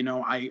sure that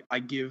I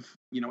give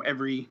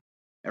every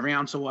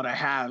ounce of what I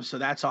have. So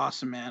that's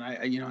awesome, man.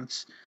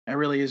 That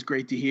really is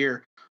great to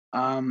hear.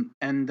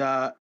 And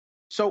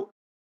so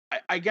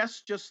I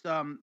guess just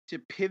to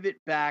pivot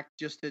back,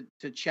 just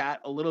to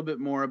chat a little bit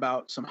more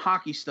about some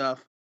hockey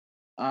stuff.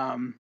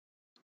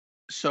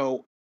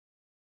 So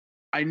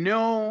I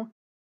know,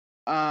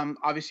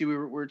 obviously we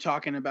were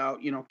talking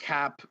about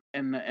cap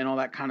and all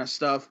that kind of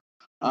stuff.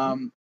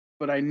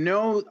 But I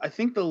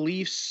think the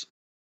Leafs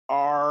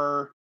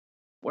are,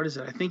 what is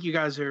it? I think you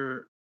guys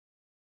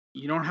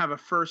you don't have a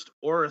first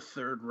or a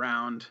third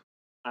round.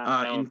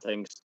 I don't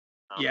think so.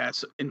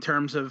 Yes, in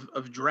terms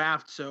of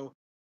draft. So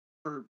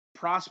for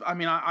I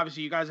mean,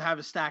 obviously you guys have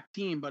a stacked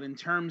team, but in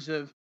terms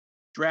of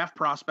draft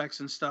prospects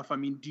and stuff, I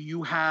mean, do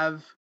you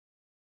have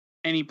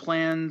any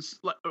plans,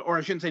 or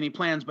I shouldn't say any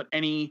plans, but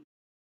any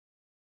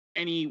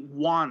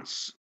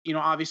wants?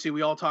 Obviously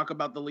we all talk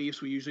about the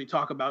Leafs. We usually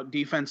talk about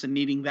defense and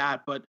needing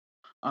that, but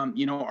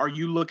are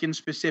you looking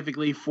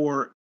specifically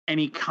for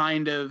any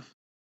kind of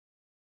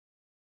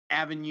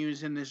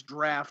avenues in this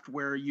draft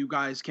where you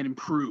guys can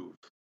improve?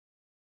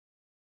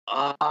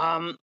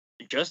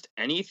 Just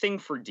anything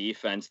for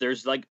defense.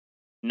 There's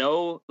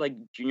no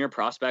junior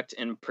prospect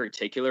in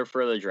particular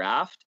for the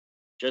draft.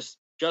 Just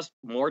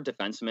more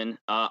defensemen.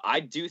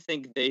 I do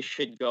think they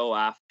should go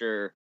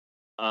after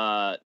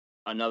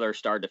another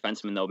star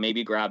defenseman though.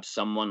 Maybe grab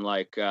someone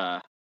like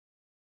I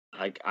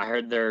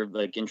heard they're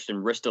interested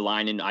in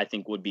Ristolainen. I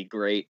think would be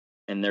great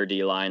in their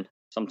D line.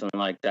 Something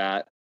like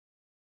that.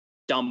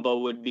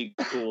 Dumbo would be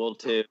cool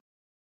too.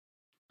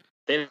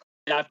 They'd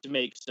have to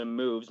make some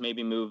moves.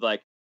 Maybe move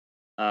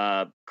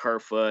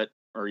Kerfoot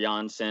or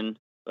Janssen,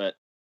 but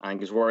I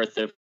think it's worth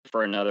it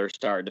for another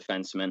star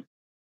defenseman.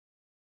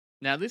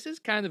 Now, this is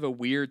kind of a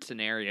weird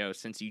scenario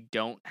since you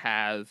don't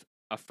have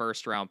a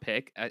first round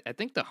pick. I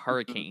think the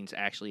Hurricanes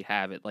actually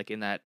have it,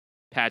 in that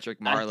Patrick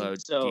Marleau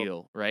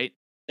deal, right?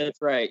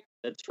 That's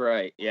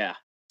right. Yeah.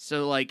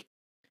 So,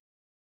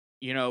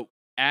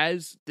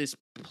 as this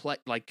play,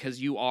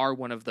 because you are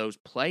one of those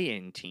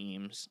play-in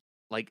teams,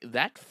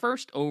 that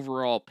first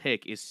overall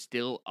pick is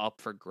still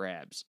up for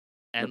grabs.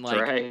 And that's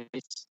right.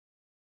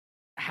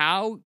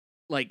 How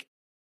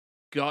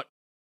gut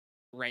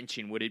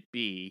wrenching would it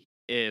be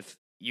if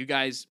you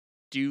guys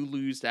do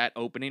lose that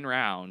opening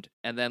round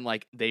and then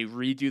they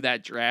redo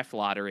that draft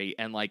lottery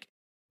and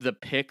the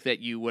pick that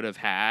you would have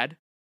had,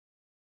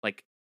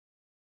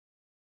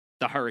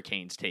 the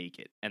Hurricanes take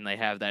it and they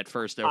have that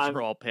first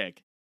overall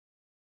pick?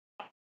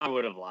 I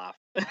would have laughed.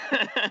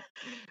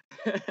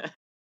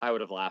 I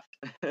would have laughed.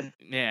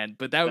 Man,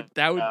 but that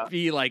would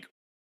be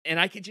and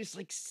I could just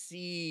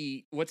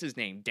see, what's his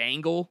name,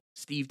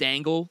 Steve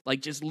Dangle,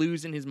 just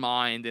losing his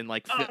mind and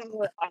I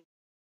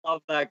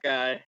love that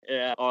guy.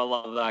 Yeah, I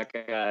love that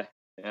guy.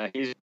 Yeah,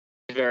 he's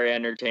very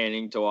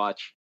entertaining to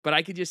watch. But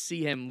I could just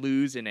see him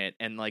losing it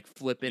and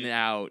flipping it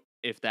out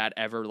if that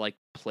ever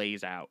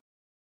plays out.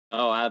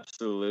 Oh,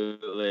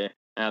 absolutely.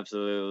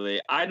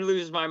 I'd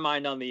lose my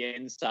mind on the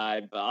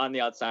inside, but on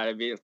the outside, I'd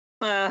be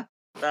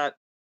that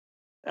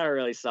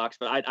really sucks.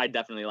 But I'd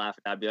definitely laugh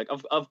at that. I'd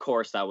be of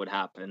course that would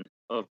happen.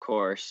 Of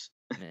course.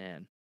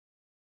 Man.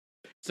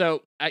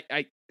 So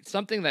I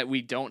something that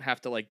we don't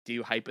have to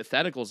do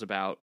hypotheticals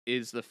about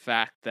is the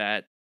fact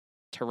that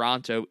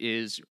Toronto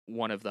is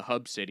one of the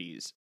hub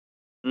cities.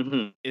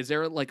 Mm-hmm. Is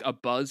there a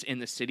buzz in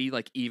the city,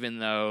 even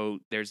though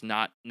there's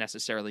not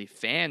necessarily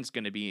fans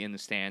going to be in the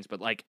stands,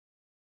 but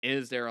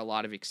is there a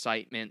lot of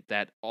excitement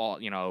that all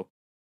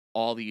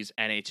these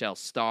NHL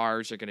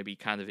stars are going to be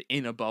kind of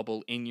in a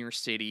bubble in your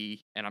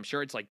city? And I'm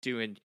sure it's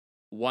doing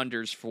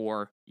wonders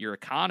for your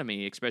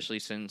economy, especially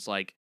since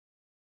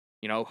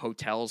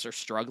hotels are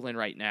struggling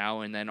right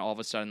now, and then all of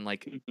a sudden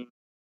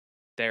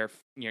they're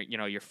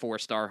your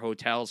 4-star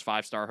hotels,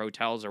 5-star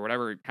hotels, or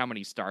whatever, how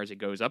many stars it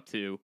goes up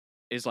to,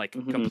 is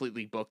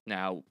completely booked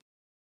now.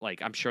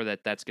 I'm sure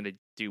that's going to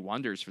do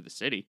wonders for the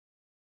city.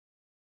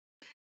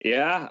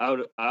 Yeah,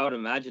 I would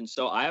imagine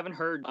so. I haven't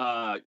heard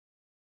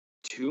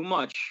too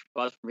much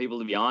buzz from people,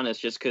 to be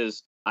honest, just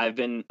because I've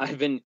been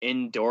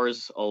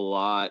indoors a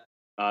lot.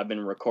 I've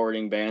been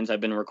recording bands.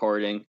 I've been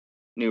recording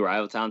New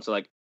Rivaltown, so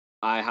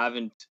I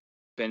haven't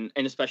been,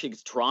 and especially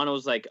because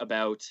Toronto's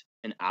about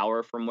an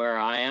hour from where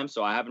I am,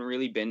 so I haven't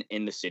really been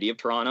in the city of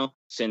Toronto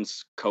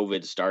since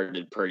COVID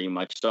started, pretty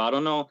much. So I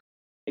don't know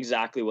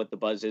exactly what the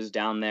buzz is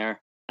down there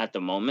at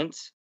the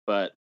moment,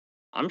 but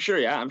I'm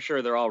sure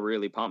they're all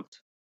really pumped.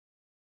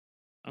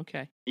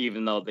 Okay.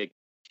 Even though they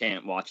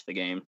can't watch the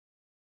game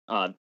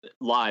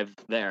live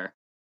there.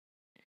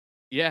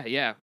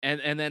 Yeah.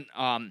 And then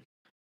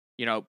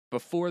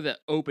before the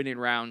opening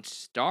round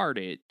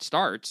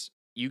starts,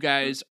 you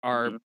guys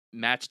are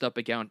matched up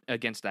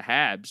against the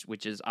Habs,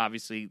 which is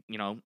obviously,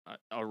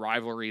 a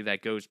rivalry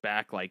that goes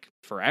back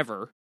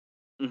forever.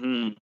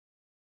 Mm-hmm.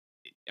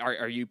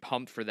 Are you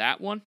pumped for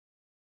that one?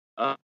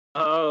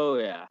 Oh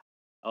yeah.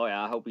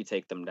 I hope we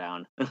take them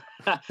down.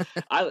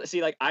 I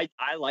see. I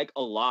like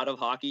a lot of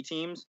hockey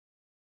teams,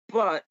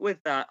 but with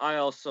that,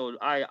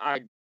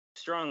 I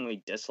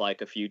strongly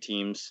dislike a few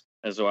teams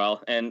as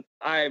well, and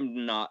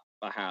I'm not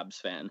a Habs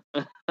fan.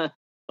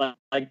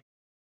 like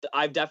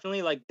I've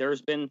definitely like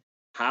there's been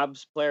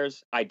Habs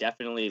players I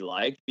definitely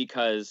liked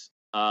because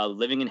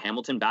living in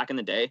Hamilton back in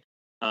the day,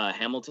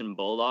 Hamilton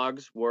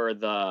Bulldogs were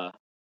the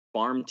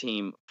farm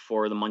team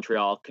for the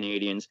Montreal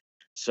Canadiens.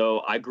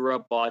 So I grew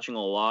up watching a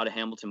lot of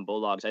Hamilton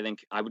Bulldogs. I think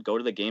I would go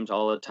to the games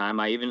all the time.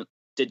 I even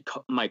did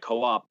my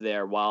co-op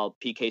there while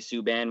PK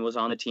Subban was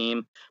on the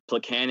team,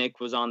 Plekanec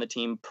was on the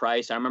team,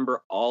 Price. I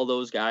remember all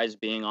those guys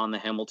being on the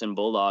Hamilton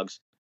Bulldogs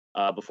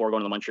before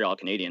going to the Montreal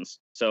Canadiens.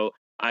 So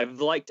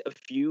I've liked a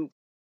few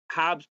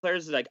Habs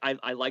players. Like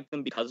I like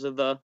them because of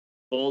the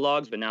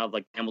Bulldogs, but now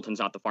like Hamilton's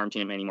not the farm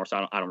team anymore,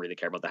 so I don't really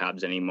care about the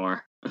Habs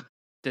anymore.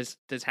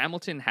 Does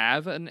Hamilton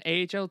have an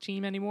AHL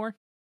team anymore?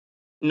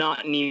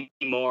 Not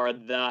anymore.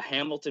 The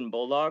Hamilton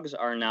Bulldogs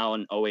are now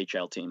an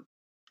OHL team.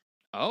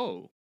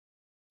 Oh.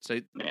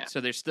 So yeah.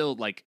 So there's still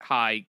like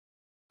high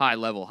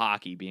level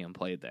hockey being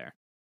played there.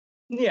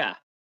 Yeah.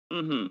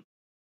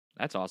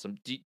 That's awesome.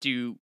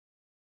 Do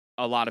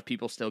a lot of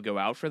people still go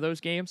out for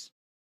those games?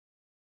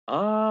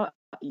 I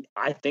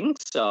think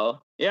so.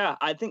 Yeah,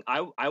 I think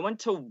I went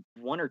to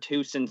one or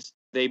two since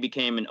they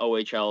became an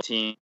OHL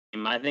team.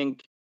 I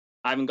think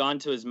I haven't gone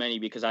to as many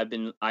because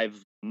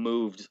I've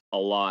moved a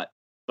lot.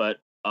 But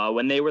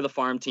when they were the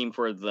farm team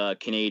for the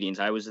Canadiens,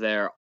 I was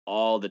there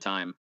all the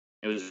time.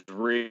 It was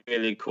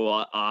really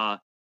cool. I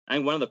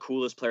think one of the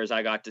coolest players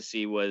I got to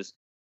see was,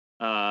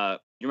 you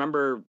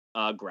remember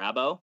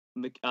Grabowski?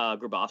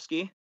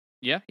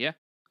 Yeah.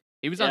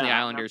 He was on the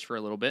Islanders for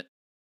a little bit.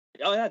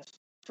 Oh, that's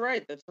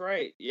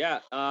right. Yeah.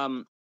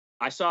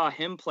 I saw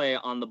him play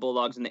on the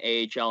Bulldogs in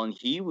the AHL, and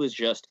he was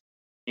just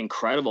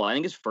incredible. I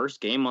think his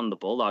first game on the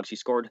Bulldogs, he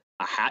scored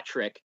a hat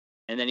trick,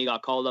 and then he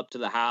got called up to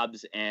the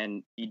Habs,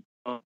 and he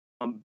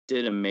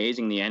did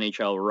amazing in the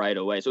NHL right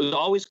away. So it was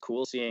always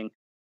cool seeing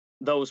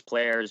those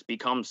players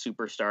become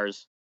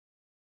superstars.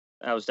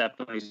 That was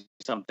definitely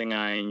something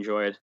I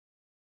enjoyed.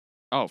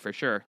 Oh, for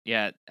sure.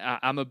 Yeah,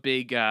 I'm a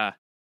big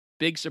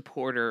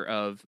supporter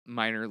of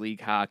minor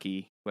league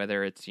hockey,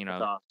 whether it's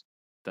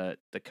the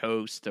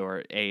coast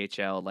or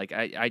AHL. Like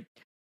I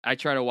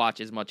try to watch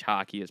as much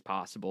hockey as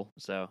possible.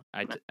 So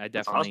I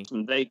definitely.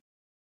 Awesome. They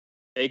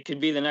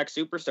could be the next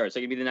superstars. They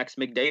could be the next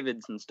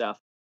McDavids and stuff.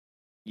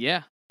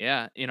 Yeah.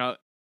 You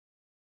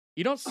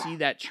don't see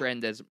that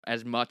trend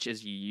as much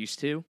as you used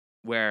to,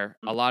 where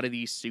a lot of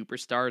these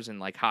superstars and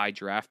like high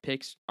draft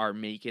picks are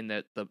making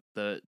the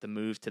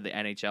move to the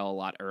NHL a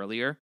lot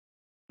earlier.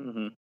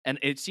 Mm-hmm. And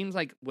it seems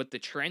like what the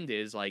trend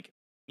is, like,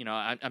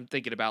 I'm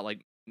thinking about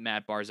like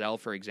Matt Barzal,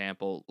 for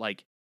example.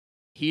 Like,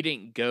 he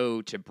didn't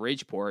go to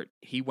Bridgeport;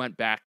 he went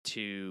back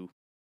to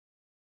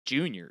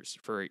juniors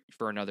for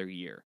another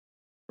year.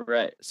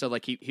 Right. So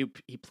like he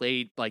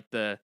played like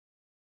the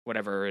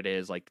whatever it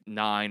is, like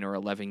 9 or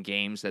 11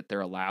 games that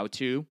they're allowed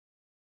to,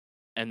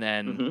 and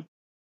then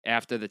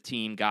after the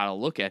team got a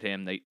look at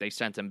him, they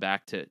sent him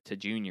back to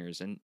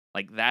juniors, and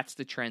like that's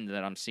the trend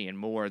that I'm seeing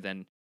more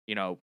than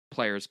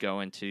players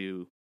going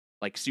to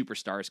like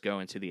superstars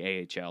going to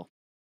the AHL.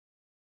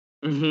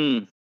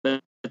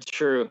 That's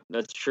true.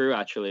 That's true,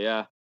 actually.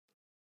 Yeah.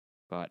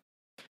 But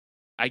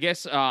I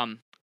guess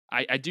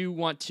I do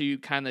want to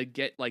kind of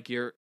get like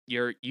your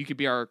you could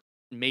be our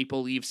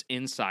Maple Leafs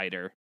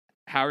insider.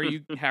 How are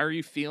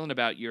you feeling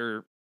about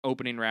your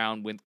opening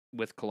round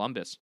with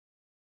Columbus?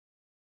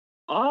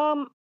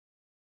 I'm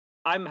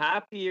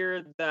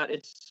happier that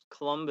it's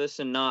Columbus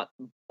and not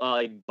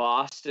like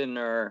Boston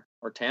or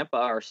Tampa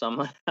or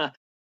someone.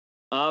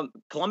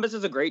 Columbus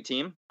is a great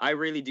team. I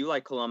really do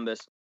like Columbus.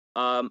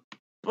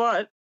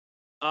 But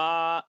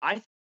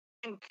I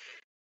think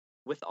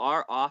with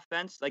our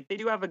offense, like they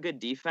do have a good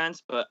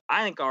defense, but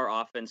I think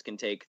our offense can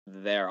take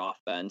their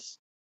offense,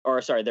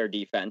 or sorry, their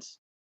defense.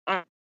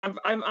 I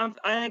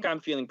think I'm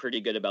feeling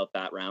pretty good about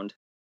that round.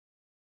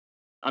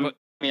 I'm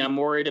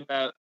worried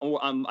about.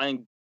 I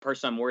think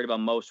person I'm worried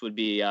about most would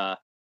be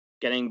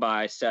getting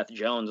by Seth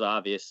Jones.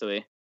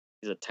 Obviously,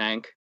 he's a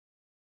tank.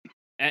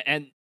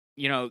 And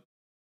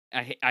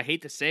I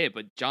hate to say it,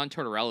 but John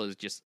Tortorella is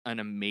just an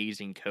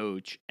amazing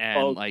coach,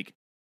 and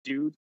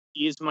dude,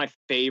 he's my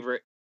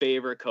favorite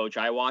coach.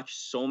 I watch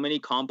so many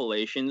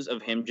compilations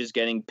of him just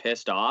getting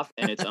pissed off,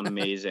 and it's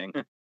amazing.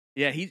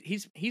 Yeah,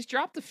 he's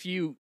dropped a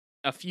few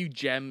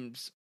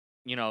gems,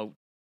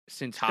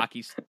 since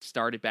hockey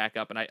started back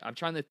up, and I'm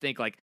trying to think,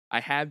 like, I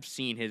have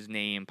seen his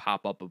name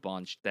pop up a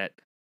bunch, that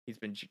he's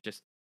been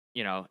just,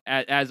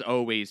 as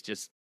always,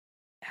 just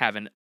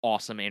having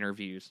awesome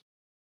interviews.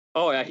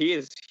 Oh yeah, he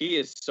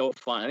is so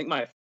fun. I think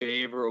my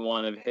favorite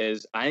one of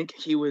his, I think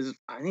he was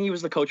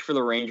the coach for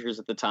the Rangers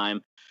at the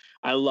time.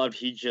 I loved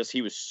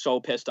he was so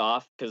pissed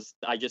off because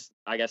I guess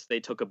they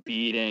took a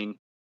beating,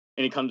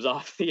 and he comes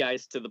off the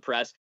ice to the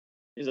press.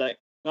 He's like,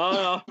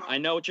 "Oh, I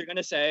know what you're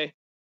gonna say.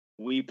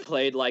 We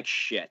played like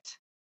shit."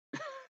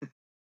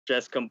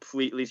 Just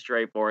completely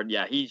straightforward.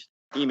 Yeah, he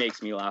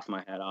makes me laugh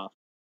my head off.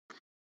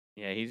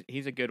 Yeah,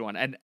 he's a good one.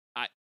 And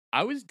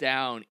I was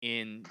down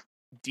in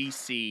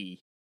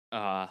DC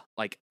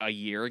like a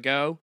year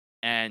ago,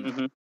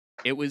 and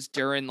it was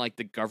during like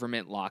the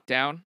government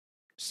lockdown.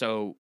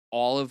 So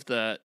all of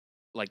the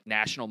like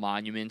national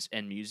monuments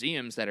and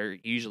museums that are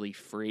usually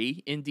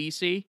free in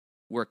DC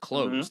were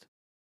closed.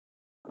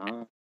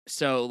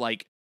 So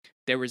like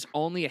there was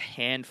only a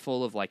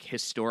handful of like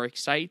historic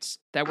sites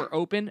that were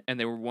open, and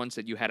there were ones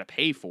that you had to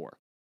pay for.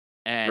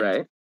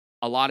 And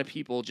a lot of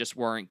people just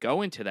weren't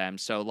going to them.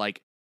 So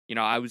like, you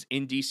know, I was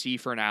in DC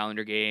for an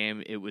Islander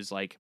game. It was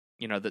like,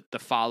 you know, the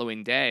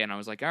following day, and I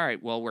was like, all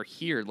right, well, we're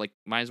here. Like,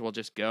 might as well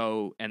just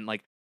go. And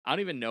like, I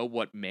don't even know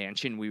what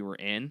mansion we were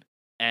in.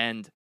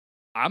 And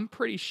I'm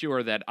pretty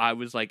sure that I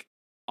was like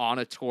on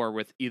a tour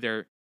with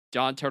either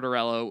John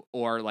Tortorella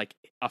or like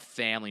a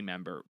family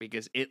member,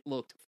 because it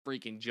looked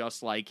freaking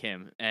just like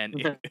him. And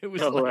it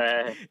was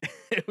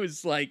it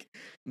was like,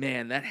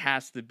 man, that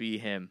has to be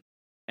him.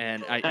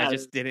 And I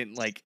just didn't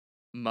like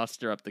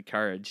muster up the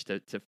courage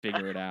to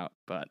figure it out.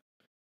 But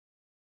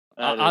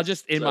I'll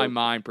just in my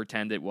mind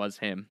pretend it was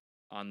him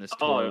on this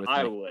tour with me.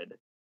 I would.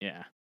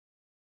 Yeah,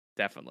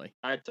 definitely.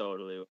 I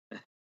totally would.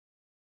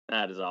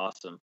 That is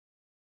awesome.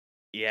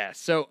 Yeah.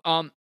 So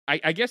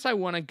I guess I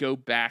want to go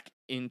back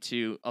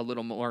into a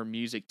little more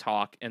music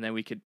talk, and then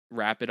we could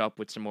wrap it up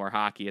with some more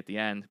hockey at the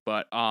end.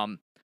 But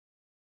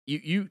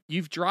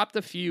you've dropped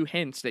a few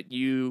hints that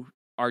you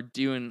are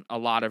doing a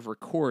lot of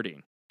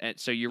recording. And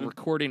so you're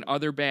recording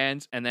other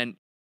bands, and then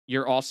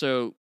you're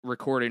also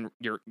recording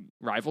your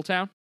Rival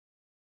Town?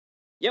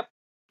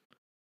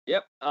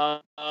 Yep.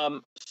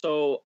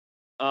 So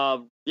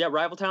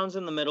Rival Town's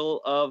in the middle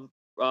of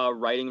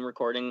writing and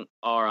recording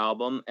our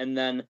album. And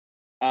then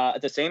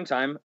at the same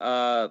time,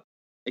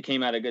 it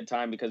came at a good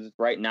time because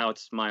right now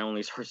it's my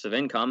only source of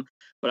income.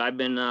 But I've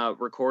been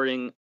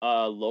recording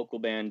a local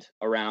band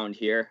around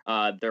here.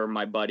 They're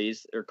my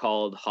buddies. They're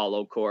called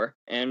Hollowcore.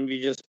 And we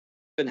just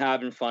been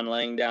having fun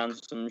laying down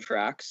some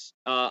tracks.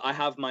 I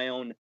have my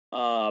own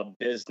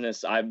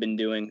business I've been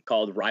doing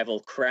called Rival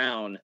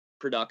Crown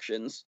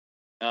Productions.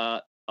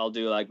 I'll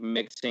do like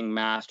mixing,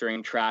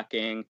 mastering,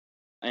 tracking,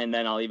 and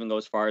then I'll even go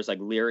as far as like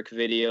lyric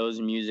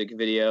videos, music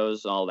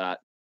videos, all that.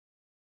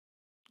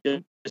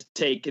 Just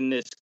taking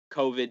this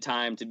COVID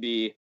time to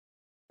be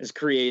as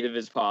creative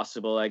as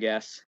possible, I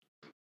guess.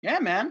 Yeah,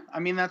 man.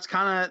 I mean, that's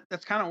kind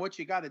of what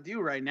you got to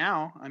do right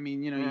now. I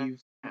mean, you know,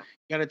 you've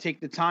got to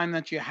take the time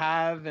that you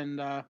have and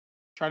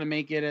try to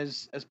make it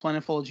as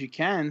plentiful as you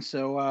can.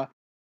 So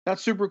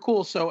that's super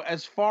cool. So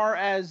as far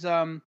as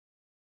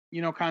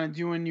you know, kind of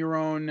doing your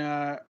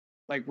own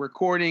like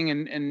recording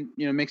and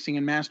you know, mixing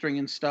and mastering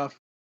and stuff,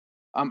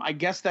 I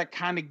guess that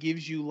kind of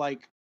gives you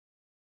like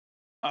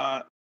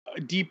a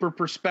deeper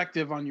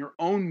perspective on your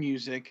own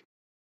music.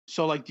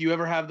 So like, do you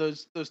ever have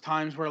those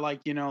times where like,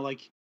 you know,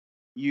 like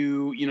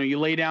you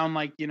lay down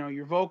like, you know,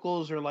 your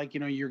vocals, or like, you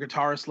know, your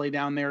guitarists lay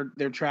down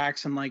their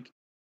tracks, and like,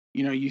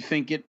 you know, you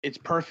think it's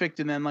perfect,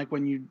 and then like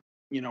when you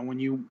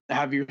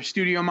have your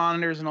studio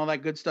monitors and all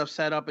that good stuff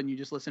set up, and you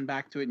just listen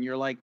back to it, and you're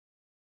like,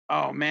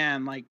 oh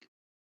man, like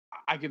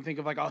I can think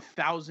of like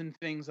 1,000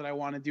 things that I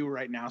want to do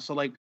right now. So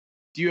like,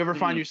 do you ever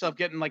find yourself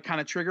getting like kind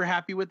of trigger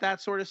happy with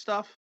that sort of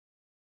stuff?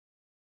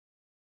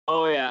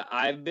 Oh yeah,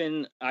 I've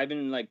been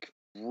like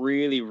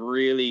really,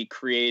 really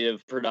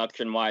creative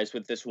production wise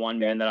with this one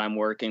band that I'm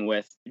working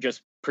with,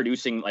 just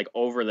producing like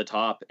over the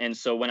top. And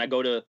so when I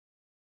go to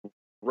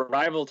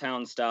Rival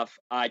Town stuff,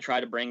 I try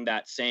to bring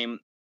that same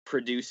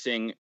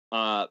producing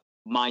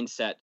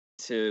mindset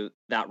to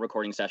that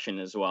recording session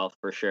as well,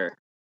 for sure.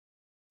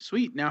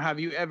 Sweet. Now, have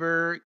you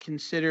ever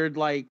considered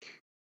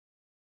like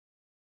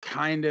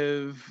kind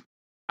of,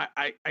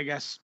 I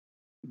guess,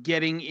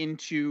 getting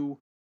into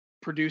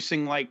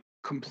producing like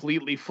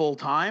completely full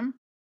time?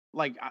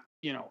 Like,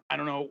 you know, I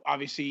don't know,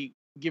 obviously,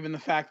 given the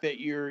fact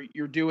that you're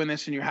doing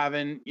this and you're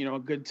having, you know, a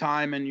good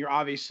time, and you're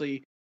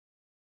obviously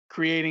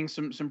creating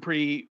some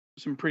pretty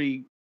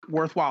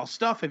worthwhile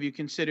stuff, have you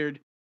considered,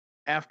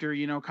 after,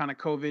 you know, kind of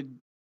COVID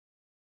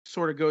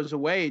sort of goes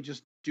away,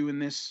 just doing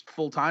this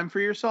full time for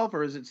yourself,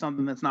 or is it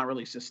something that's not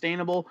really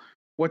sustainable?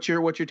 What's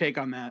your take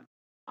on that?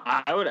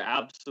 I would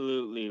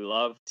absolutely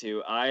love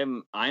to.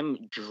 I'm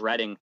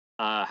dreading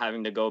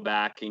having to go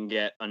back and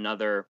get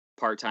another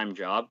part-time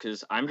job,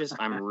 because I'm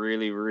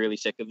really, really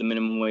sick of the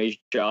minimum wage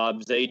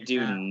jobs. They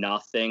do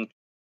nothing.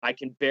 I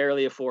can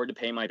barely afford to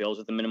pay my bills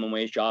with the minimum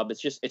wage job.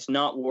 It's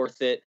not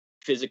worth it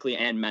physically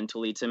and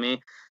mentally to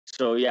me.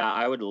 So yeah,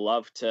 I would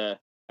love to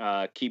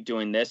keep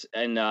doing this.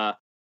 And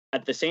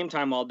at the same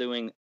time, while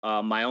doing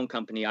my own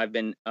company, I've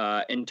been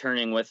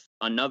interning with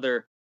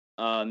another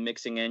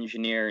mixing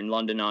engineer in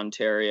London,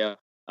 Ontario,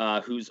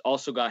 who's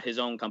also got his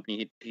own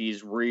company.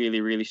 He's really,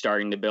 really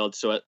starting to build.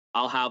 So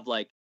I'll have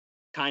like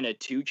kind of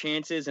two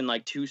chances and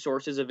like two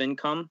sources of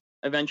income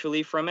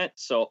eventually from it.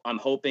 So I'm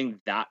hoping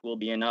that will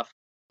be enough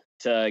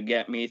to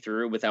get me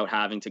through without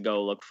having to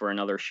go look for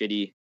another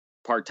shitty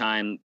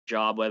part-time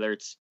job, whether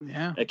it's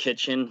a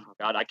kitchen.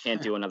 God, I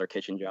can't do another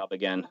kitchen job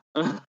again.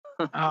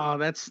 Oh,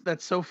 that's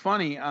so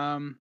funny.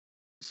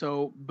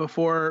 So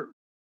before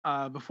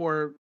our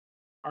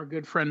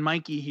good friend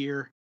Mikey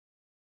here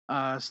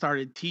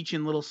started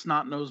teaching little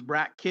snot-nosed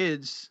brat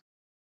kids,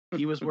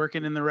 he was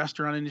working in the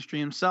restaurant industry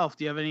himself.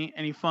 Do you have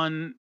any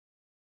fun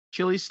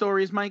chili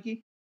stories,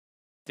 Mikey?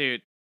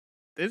 Dude,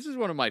 this is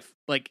one of my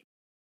like.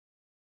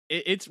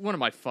 It's one of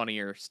my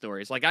funnier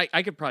stories. Like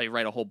I could probably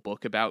write a whole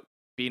book about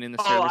being in the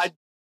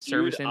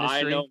service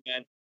industry.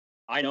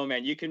 I know,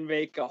 man. You can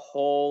make a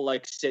whole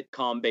like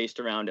sitcom based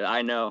around it.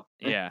 I know.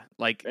 Yeah,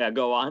 like yeah.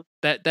 Go on.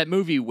 That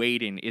movie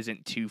Waiting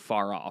isn't too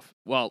far off.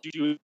 Well,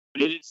 dude,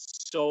 it is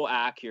so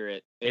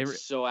accurate.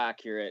 It's so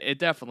accurate. It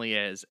definitely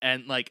is.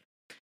 And like,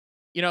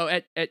 you know,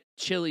 at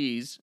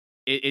Chili's,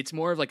 it's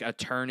more of like a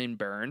turn and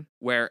burn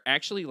where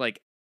actually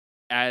like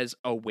as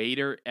a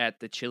waiter at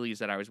the Chili's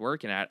that I was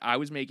working at, I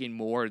was making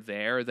more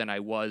there than I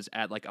was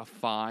at like a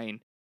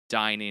fine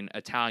dining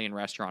Italian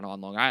restaurant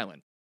on Long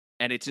Island.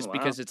 And it's just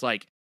because it's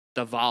like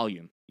the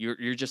volume.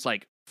 You're just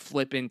like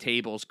flipping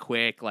tables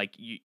quick. Like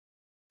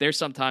there's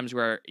sometimes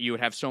where you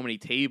would have so many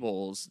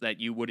tables that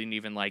you wouldn't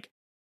even like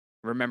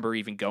remember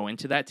even going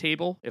to that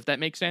table, if that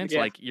makes sense.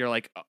 Like you're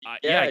like,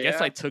 I guess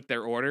I took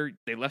their order.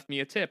 They left me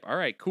a tip. All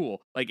right,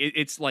 cool. Like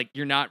it's like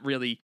you're not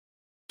really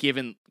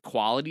given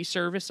quality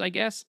service, I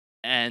guess.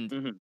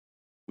 And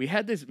we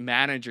had this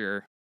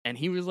manager, and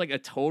he was like a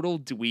total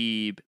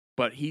dweeb,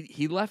 but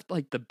he left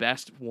like the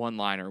best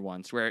one-liner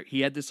once where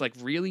he had this like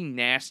really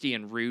nasty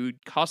and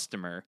rude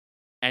customer,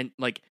 and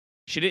like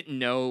she didn't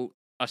know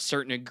a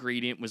certain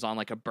ingredient was on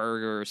like a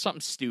burger or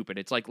something stupid.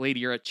 It's like, lady,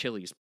 you're at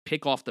Chili's.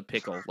 Pick off the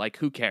pickle. Like,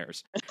 who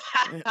cares?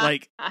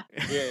 Like,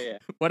 yeah.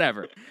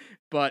 Whatever.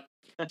 But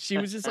she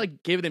was just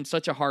like giving him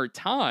such a hard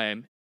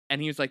time,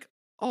 and he was like,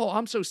 "Oh,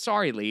 I'm so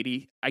sorry,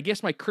 lady. I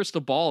guess my crystal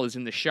ball is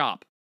in the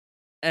shop."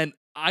 And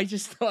I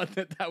just thought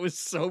that was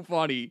so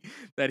funny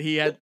that he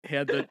had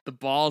the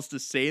balls to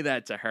say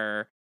that to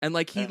her. And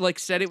like he like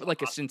said it with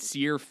like a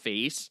sincere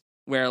face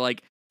where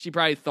like she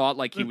probably thought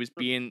like he was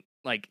being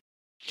like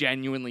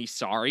genuinely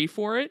sorry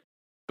for it.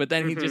 But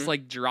then he just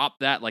like dropped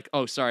that like,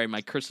 "Oh, sorry,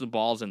 my crystal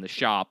ball's in the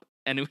shop."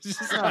 And it was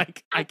just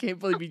like, I can't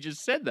believe he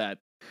just said that.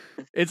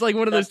 It's like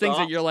one of those things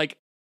that you're like,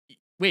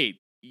 wait,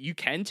 you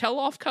can tell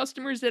off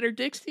customers that are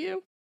dicks to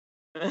you?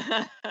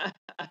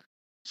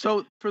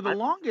 So for the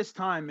longest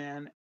time,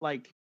 man,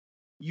 like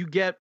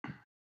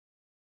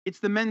it's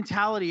the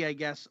mentality, I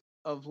guess,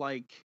 of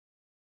like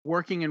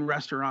working in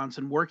restaurants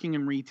and working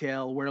in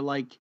retail where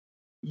like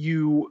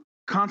you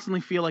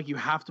constantly feel like you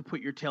have to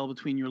put your tail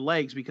between your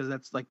legs because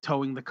that's like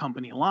towing the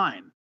company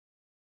line.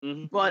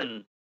 But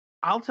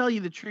I'll tell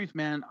you the truth,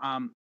 man.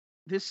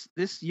 This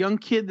young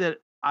kid that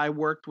I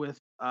worked with,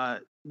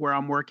 where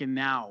I'm working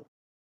now,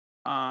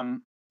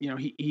 you know,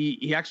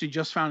 he actually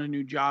just found a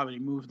new job and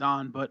he moved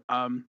on. But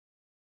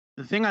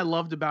the thing I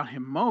loved about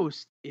him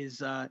most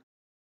is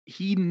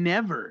he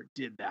never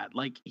did that.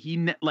 Like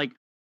like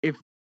if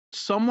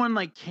someone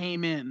like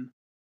came in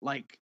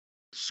like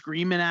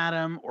screaming at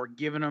him or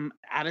giving him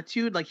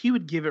attitude, like he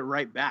would give it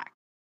right back.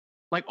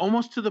 Like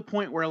almost to the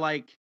point where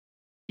like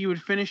he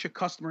would finish a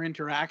customer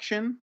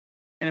interaction,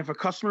 and if a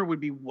customer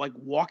would be like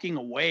walking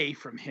away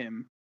from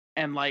him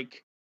and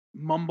like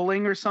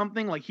mumbling or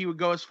something, like he would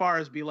go as far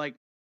as be like,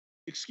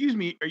 "Excuse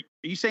me, are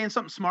you saying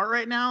something smart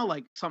right now?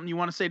 Like something you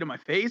want to say to my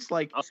face?"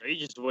 Like, also, he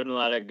just wouldn't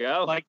let it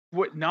go. Like,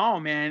 what? No,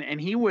 man. And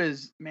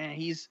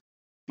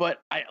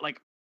but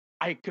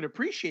I could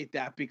appreciate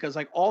that because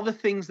like all the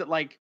things that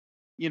like,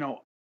 you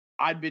know,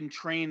 I'd been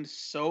trained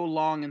so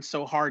long and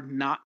so hard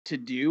not to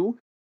do,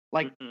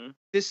 like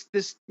this,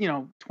 you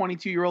know,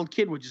 22-year-old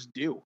kid would just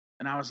do.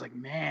 And I was like,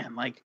 man,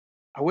 like,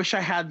 I wish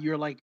I had your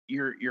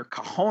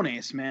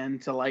cojones, man,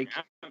 to like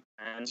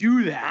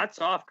do that. That's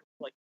off.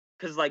 Like,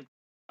 cause like,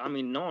 I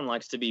mean, no one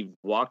likes to be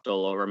walked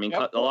all over. I mean,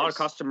 a lot of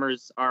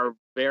customers are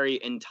very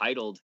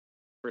entitled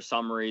for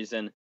some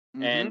reason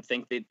and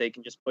think that they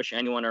can just push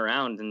anyone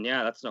around. And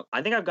yeah,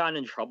 I think I've gotten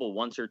in trouble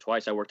once or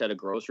twice. I worked at a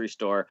grocery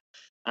store.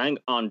 I think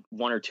on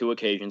one or two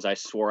occasions I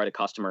swore at a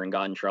customer and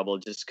got in trouble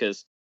just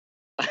because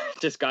I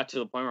just got to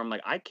the point where I'm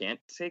like,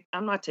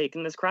 I'm not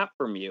taking this crap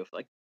from you.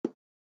 Like,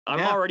 I'm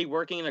already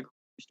working in a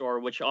grocery store,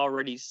 which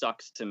already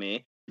sucks to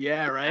me.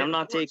 Yeah, right. I'm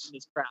not taking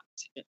this crap.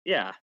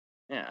 Yeah.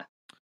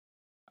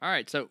 All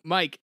right, so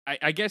Mike,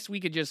 I guess we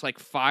could just like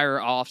fire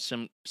off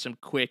some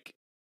quick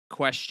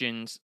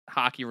questions,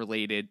 hockey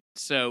related.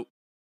 So,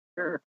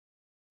 sure.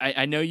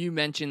 I know you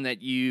mentioned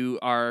that you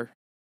are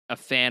a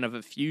fan of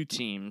a few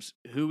teams.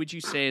 Who would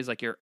you say is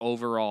like your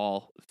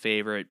overall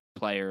favorite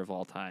player of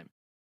all time?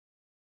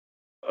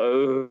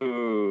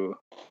 Oh,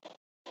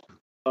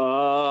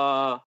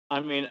 I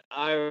mean,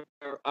 I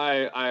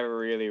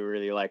really,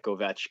 really like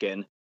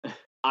Ovechkin.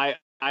 I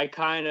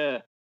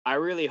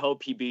really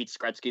hope he beats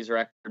Gretzky's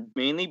record,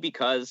 mainly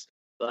because,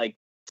 like,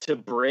 to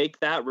break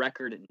that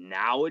record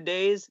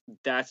nowadays,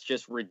 that's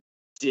just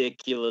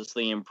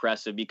ridiculously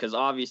impressive. Because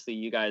obviously,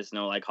 you guys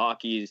know, like,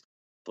 hockey's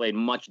played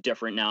much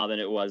different now than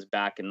it was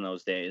back in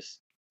those days.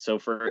 So,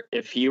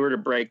 if he were to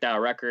break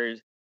that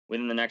record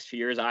within the next few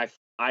years, I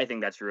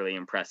think that's really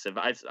impressive.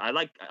 I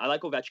like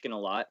Ovechkin a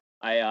lot.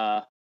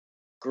 I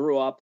grew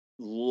up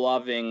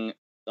loving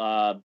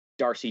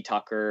Darcy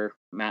Tucker,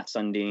 Matt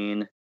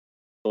Sundin.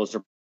 Those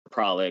are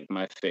probably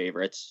my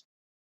favorites.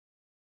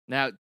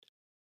 Now,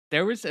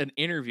 there was an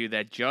interview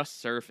that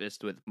just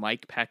surfaced with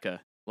Mike Peca,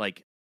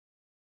 like,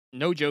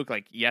 no joke,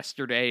 like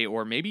yesterday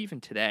or maybe even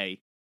today,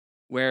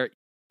 where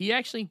he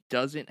actually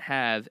doesn't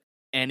have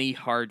any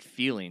hard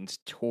feelings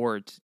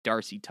towards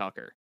Darcy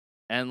Tucker.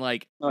 And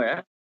like, Oh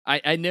yeah.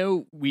 I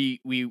know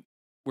we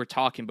were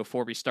talking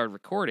before we started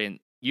recording.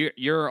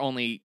 You're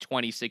only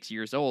 26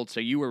 years old, so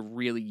you were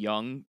really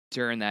young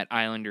during that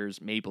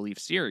Islanders Maple Leaf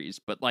series.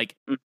 But like,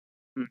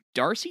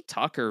 Darcy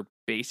Tucker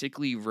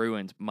basically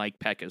ruined Mike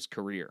Pekka's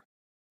career.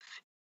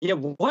 Yeah,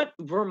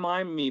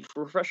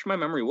 refresh my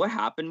memory. What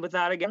happened with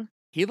that again?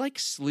 He like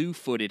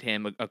slew-footed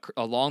him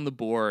along the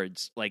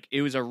boards. Like,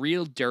 it was a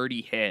real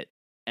dirty hit.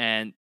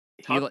 And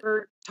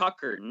Tucker,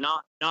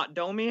 not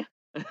Domi.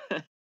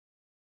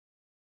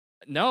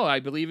 No, I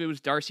believe it was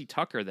Darcy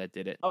Tucker that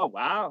did it. Oh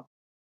wow.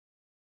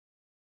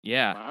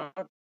 Yeah.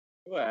 Wow.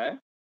 Okay.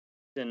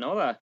 Didn't know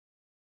that.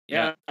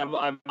 Yeah,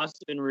 I must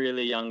have been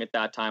really young at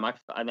that time. I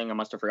think I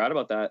must have forgot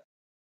about that.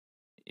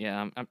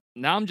 Yeah,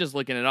 I'm just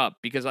looking it up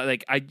because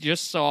I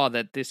just saw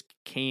that this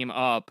came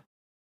up.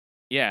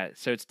 Yeah,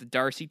 so it's the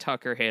Darcy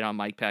Tucker hit on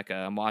Mike Pekka.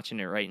 I'm watching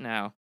it right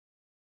now.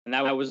 And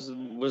that was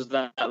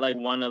that like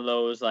one of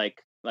those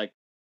like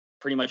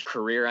pretty much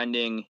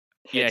career-ending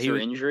hits or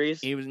injuries?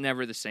 He was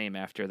never the same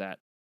after that.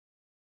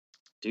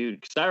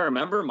 Dude, because I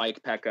remember Mike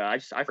Pekka.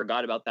 I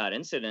forgot about that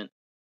incident.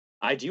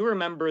 I do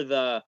remember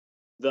the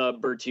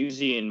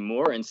Bertuzzi and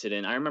Moore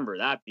incident. I remember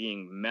that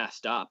being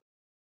messed up.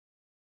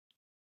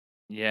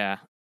 Yeah.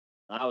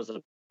 That was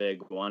a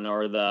big one.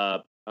 Or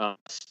the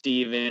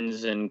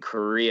Stevens and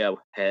Korea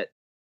hit.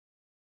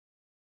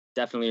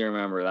 Definitely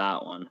remember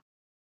that one.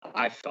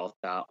 I felt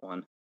that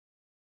one.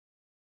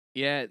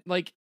 Yeah,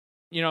 like,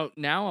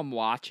 now I'm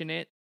watching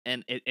it,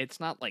 and it's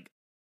not, like,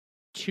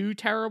 too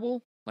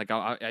terrible. Like,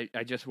 I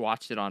just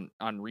watched it on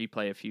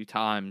replay a few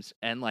times,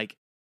 and, like,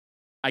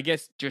 I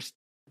guess just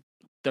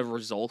the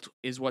result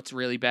is what's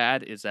really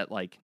bad, is that,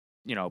 like,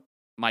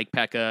 Mike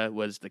Pekka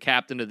was the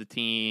captain of the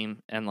team,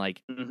 and,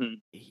 like,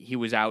 he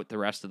was out the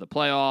rest of the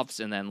playoffs,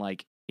 and then,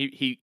 like,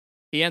 he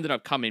ended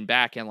up coming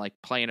back and, like,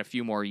 playing a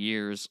few more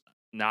years,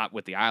 not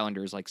with the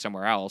Islanders, like,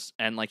 somewhere else,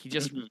 and, like, he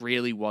just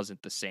really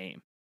wasn't the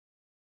same.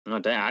 Oh,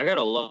 dang, I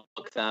gotta look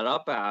that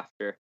up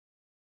after.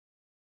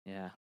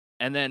 Yeah.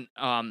 And then,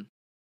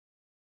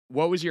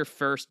 what was your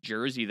first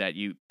jersey that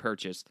you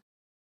purchased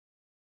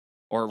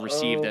or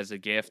received as a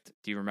gift?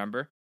 Do you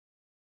remember?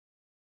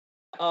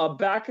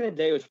 Back in the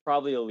day, it was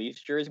probably a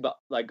Leafs jersey, but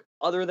like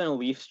other than a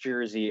Leafs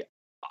jersey,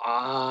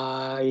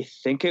 I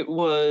think it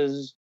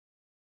was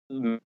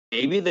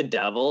maybe the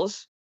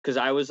Devils, because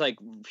I was like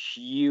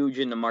huge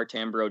into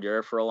Martin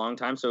Brodeur for a long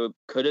time, so it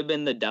could have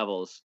been the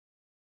Devils.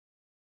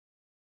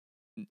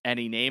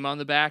 Any name on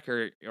the back,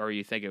 or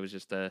you think it was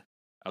just a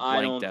blank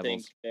I don't Devils?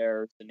 think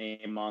there's a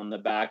name on the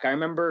back. I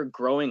remember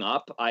growing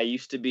up, I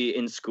used to be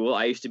in school.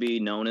 I used to be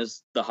known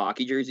as the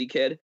hockey jersey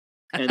kid,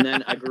 and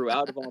then I grew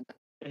out of all.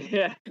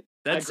 Yeah,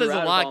 that says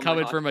a lot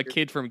coming from a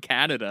kid from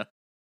Canada.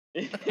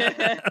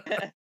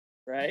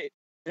 Right.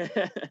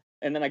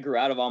 And then I grew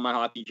out of all my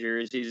hockey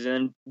jerseys,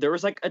 and there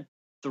was like a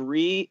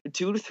 2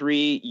 to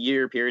 3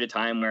 year period of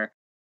time where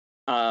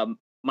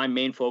my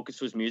main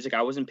focus was music.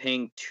 I wasn't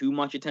paying too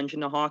much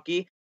attention to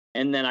hockey.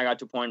 And then I got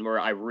to a point where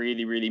I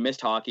really, really missed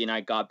hockey, and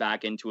I got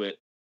back into it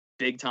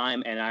big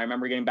time. And I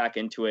remember getting back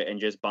into it and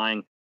just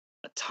buying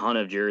a ton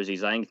of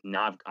jerseys. I think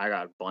now I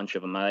got a bunch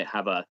of them. I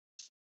have a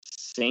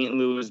St.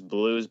 Louis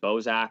Blues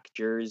Bozak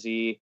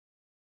jersey.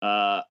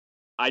 I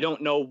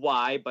don't know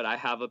why, but I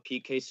have a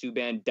PK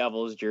Subban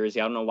Devils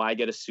jersey. I don't know why I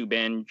get a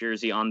Subban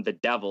jersey on the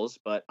Devils,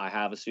 but I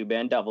have a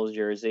Subban Devils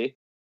jersey.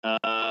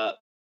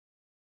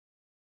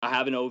 I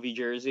have an Ovi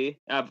jersey.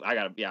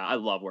 I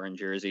love wearing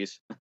jerseys.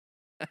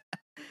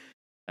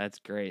 That's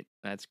great.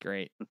 That's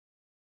great.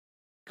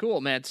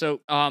 Cool, man.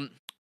 So,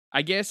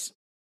 I guess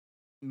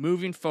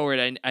moving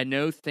forward, I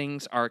know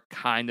things are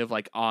kind of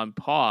like on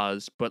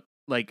pause, but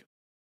like,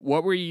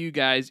 what were you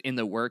guys in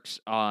the works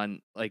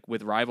on, like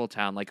with Rival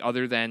Town? Like,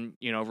 other than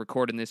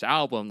recording this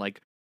album, like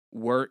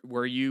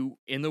were you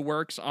in the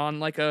works on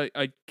like a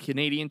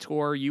Canadian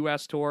tour,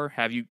 U.S. tour?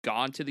 Have you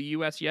gone to the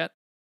U.S. yet?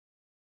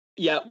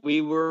 Yeah,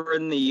 we were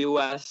in the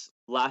U.S.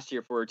 last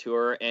year for a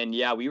tour, and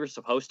yeah, we were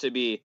supposed to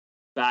be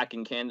back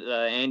in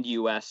Canada and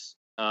U.S.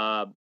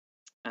 At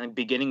the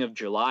beginning of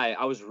July.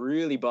 I was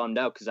really bummed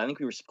out because I think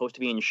we were supposed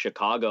to be in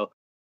Chicago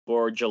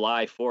for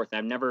July 4th.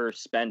 I've never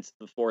spent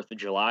the 4th of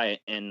July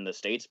in the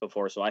States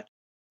before, so I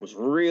was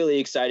really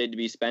excited to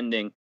be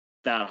spending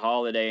that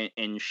holiday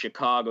in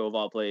Chicago of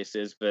all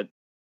places. But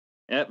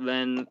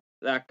then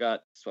that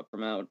got swept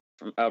from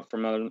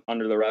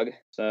under the rug.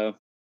 So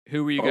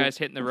who were you guys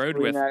hitting the road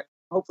with?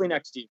 Hopefully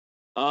next year.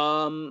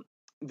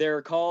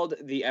 They're called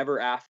the Ever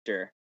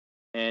After,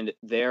 and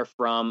they're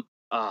from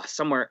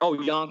somewhere. Oh,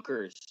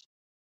 Yonkers,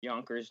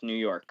 New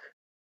York.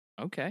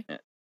 Okay.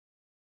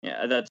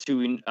 Yeah, that's who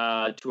we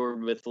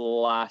toured with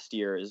last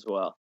year as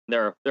well.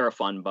 They're a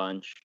fun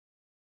bunch.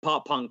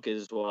 Pop punk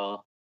as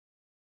well.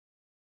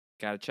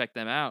 Gotta check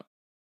them out.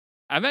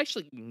 I've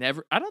actually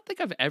I don't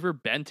think I've ever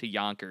been to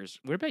Yonkers.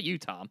 What about you,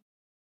 Tom?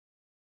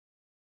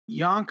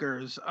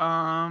 Yonkers.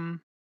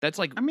 That's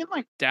like, I mean,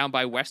 like down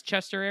by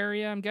Westchester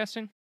area, I'm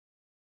guessing.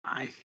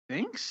 I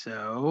think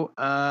so.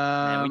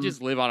 Man, we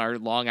just live on our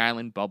Long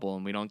Island bubble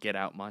and we don't get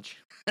out much.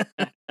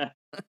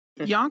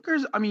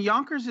 Yonkers. I mean,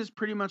 Yonkers is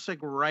pretty much like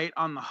right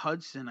on the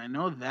Hudson. I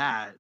know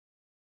that.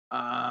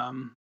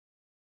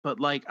 But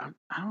like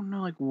I don't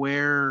know like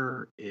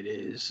where it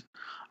is.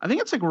 I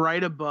think it's like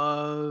right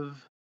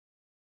above.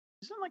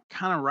 Isn't it like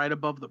kind of right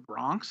above the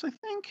Bronx? I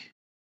think.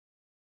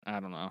 I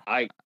don't know.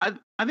 I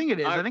think it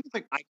is. I think it's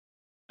like. I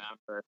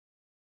remember.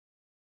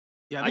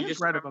 Yeah, I think it's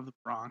right above the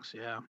Bronx.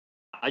 Yeah.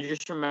 I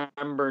just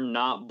remember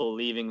not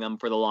believing them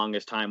for the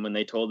longest time when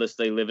they told us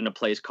they live in a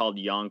place called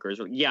Yonkers.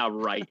 Yeah,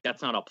 right.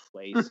 That's not a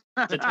place.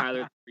 It's a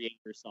Tyler the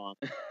Creator song.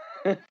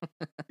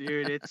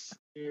 Dude,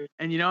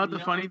 and you know what the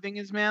funny thing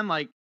is, man?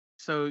 Like,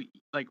 so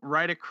like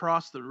right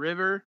across the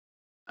river,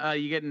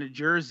 you get into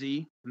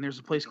Jersey, and there's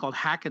a place called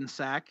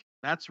Hackensack.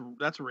 That's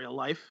real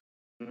life.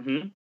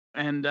 Mm-hmm.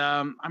 And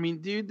I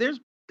mean, dude,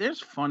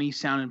 there's funny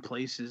sounding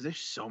places. There's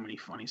so many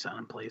funny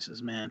sounding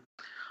places, man.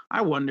 I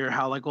wonder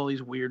how like all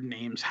these weird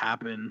names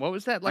happen. What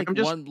was that like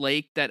one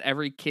lake that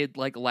every kid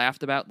like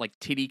laughed about, like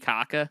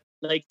Titicaca?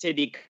 Lake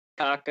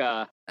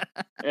Titicaca.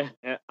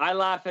 I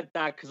laugh at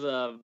that because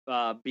of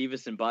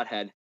Beavis and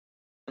Butthead.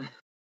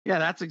 Yeah,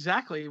 that's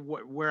exactly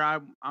where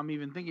I'm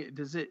even thinking.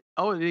 Does it?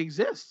 Oh, it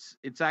exists.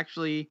 It's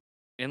actually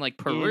in like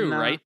Peru,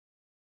 right?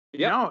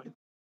 Yeah. No,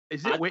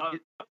 is it? I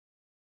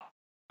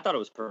thought it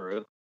was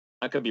Peru.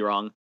 I could be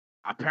wrong.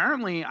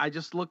 Apparently, I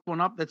just looked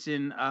one up that's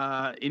in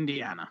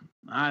Indiana.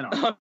 I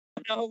don't know.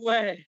 No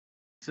way.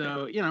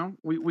 So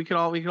we could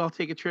all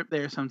take a trip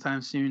there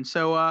sometime soon.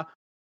 So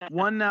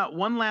one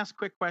last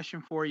quick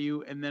question for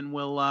you, and then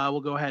we'll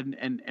go ahead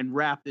and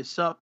wrap this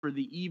up for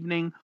the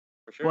evening.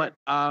 For sure.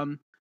 But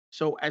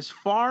so as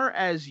far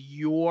as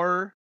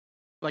your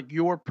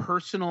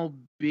personal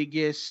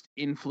biggest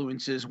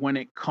influences when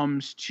it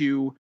comes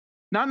to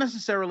not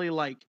necessarily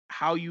like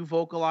how you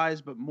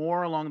vocalize, but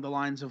more along the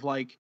lines of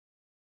like,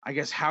 I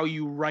guess how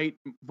you write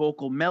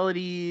vocal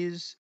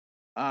melodies,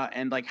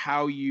 and like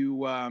how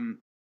you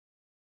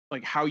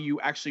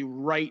actually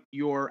write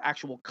your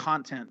actual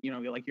content,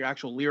 like your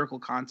actual lyrical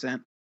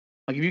content.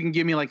 Like if you can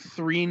give me like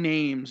 3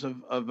 names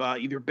of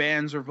either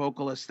bands or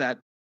vocalists that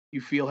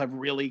you feel have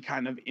really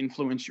kind of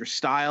influenced your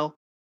style,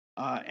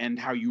 and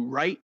how you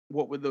write,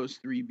 what would those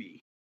 3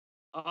 be?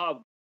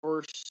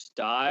 For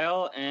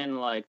style and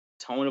like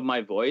tone of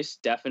my voice,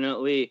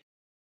 definitely.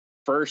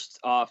 First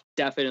off,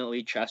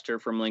 definitely Chester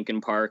from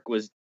Linkin Park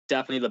was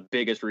definitely the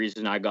biggest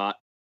reason I got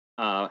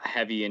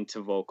heavy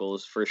into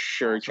vocals, for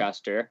sure. Awesome.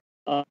 Chester.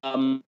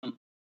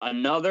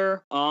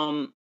 Another,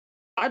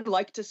 I'd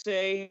like to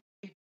say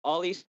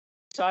Ollie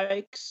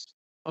Sykes.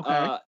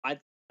 Okay.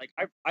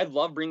 I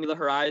love Bring Me the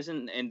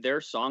Horizon, and their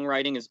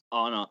songwriting is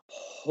on a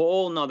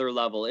whole nother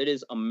level. It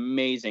is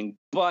amazing,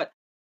 but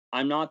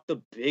I'm not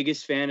the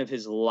biggest fan of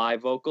his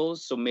live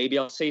vocals, so maybe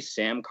I'll say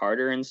Sam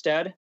Carter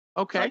instead.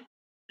 Okay.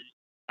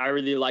 I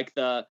really like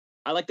the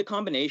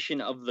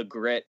combination of the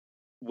grit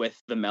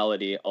with the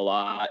melody a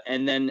lot.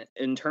 And then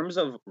in terms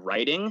of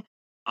writing,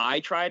 I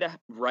try to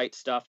write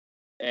stuff,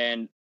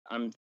 and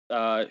I'm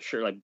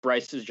sure like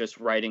Bryce is just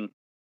writing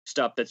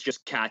stuff that's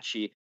just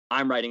catchy.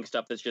 I'm writing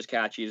stuff that's just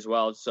catchy as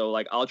well. So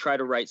like I'll try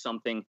to write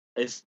something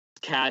as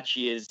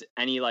catchy as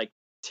any like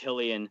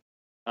Tillian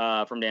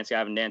from Dance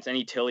Gavin Dance,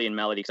 any Tillian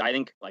melody. Because I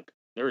think like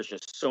there's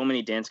just so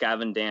many Dance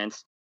Gavin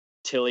Dance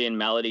Tillian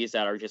melodies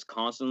that are just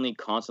constantly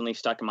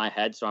stuck in my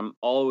head. So I'm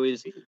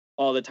always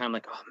all the time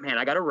like, oh man,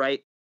 I gotta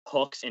write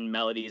hooks and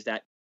melodies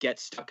that get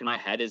stuck in my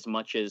head as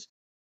much as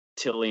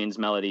Tillian's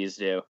melodies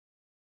do.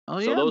 Oh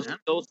so yeah,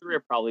 those 3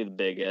 are probably the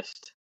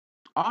biggest.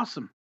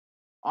 Awesome,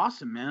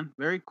 man.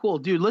 Very cool,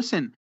 dude.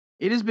 Listen,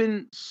 it has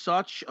been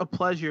such a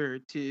pleasure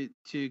to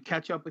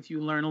catch up with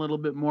you, learn a little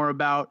bit more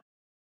about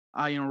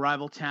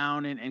Rival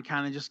Town, and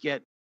kind of just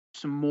get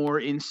some more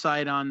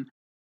insight on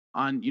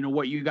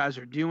what you guys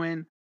are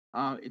doing.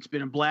 It's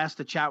been a blast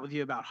to chat with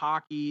you about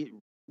hockey.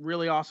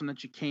 Really awesome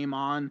that you came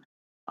on.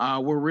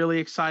 We're really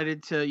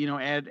excited to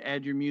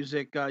add your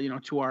music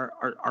to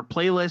our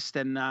playlist,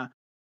 and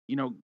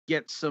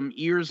get some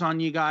ears on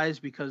you guys,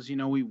 because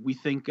we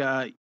think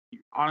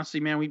honestly,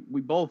 man,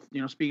 we both,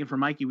 speaking for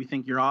Mikey, we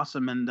think you're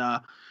awesome, and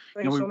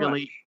Thanks so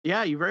much.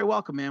 Yeah, you're very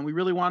welcome, man. We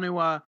really want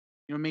to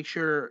make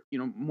sure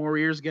more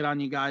ears get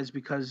on you guys,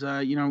 because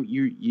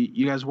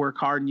you guys work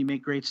hard and you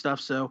make great stuff,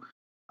 so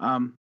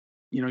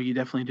you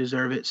definitely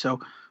deserve it. So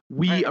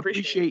we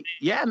appreciate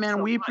yeah, man,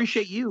 so we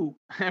appreciate you,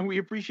 and we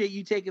appreciate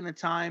you taking the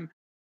time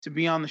to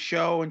be on the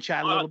show and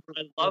chat a little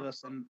bit with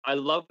us. And I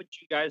love what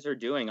you guys are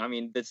doing. I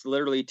mean, that's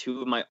literally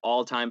 2 of my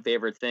all-time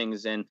favorite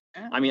things. And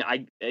yeah. I mean,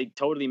 it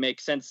totally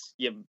makes sense.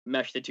 You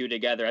mesh the 2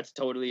 together. That's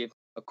totally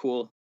a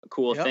cool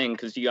yep. thing,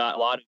 because you got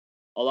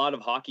a lot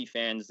of hockey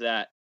fans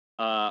that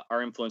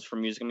are influenced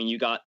from music. I mean, you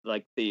got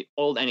like the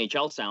old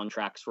NHL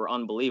soundtracks were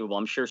unbelievable.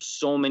 I'm sure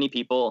so many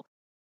people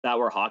that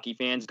were hockey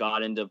fans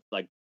got into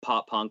like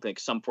pop punk, like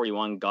Sum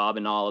 41, Gob,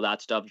 and all of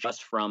that stuff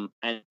just from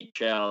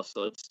NHL.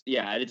 So it's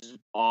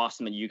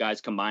awesome that you guys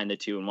combine the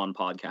 2 in one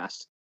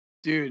podcast.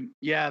 Dude,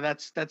 yeah,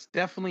 that's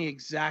definitely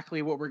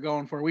exactly what we're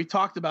going for. We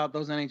talked about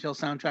those NHL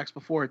soundtracks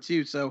before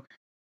too, so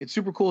it's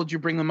super cool that you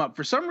bring them up.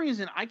 For some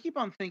reason, I keep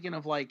on thinking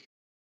of like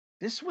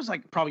this was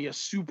like probably a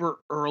super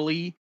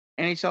early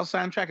NHL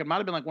soundtrack. It might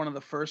have been like one of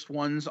the first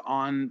ones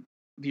on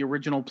the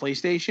original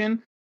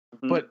PlayStation.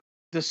 But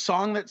the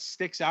song that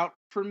sticks out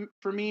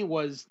for me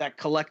was that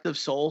Collective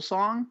Soul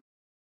song.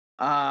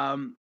 How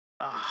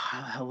the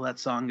hell did that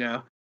song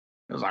go?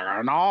 It was like,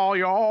 "And all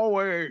your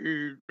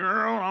ways,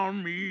 girl,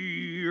 on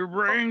me, it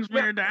brings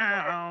me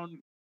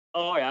down."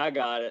 Oh yeah, I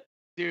got it,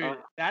 dude.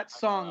 That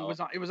song was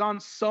on. It was on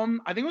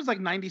some. I think it was like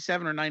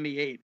 97 or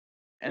 98.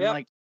 And Yep.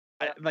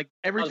 like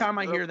every That was time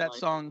I hear real that fun.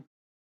 song,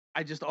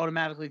 I just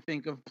automatically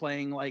think of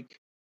playing like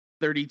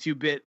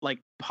 32-bit like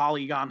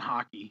polygon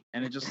hockey,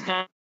 and it just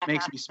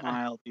makes me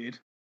smile, dude.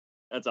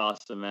 That's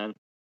awesome, man.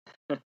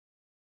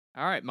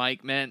 All right,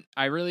 Mike, man,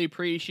 I really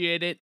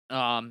appreciate it.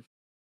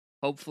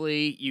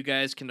 Hopefully you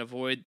guys can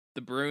avoid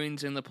the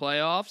Bruins in the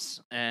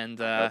playoffs and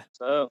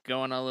So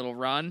go on a little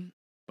run.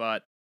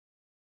 But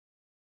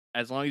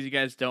as long as you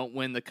guys don't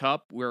win the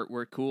cup,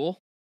 we're cool.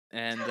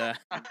 And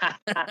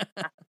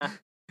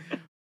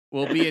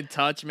we'll be in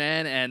touch,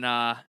 man.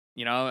 And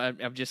you know,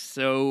 I'm just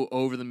so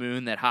over the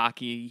moon that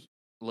hockey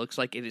looks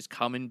like it is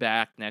coming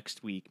back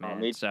next week,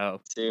 man. me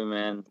so too,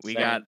 man. we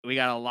Same.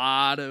 got a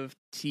lot of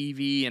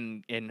TV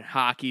and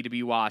hockey to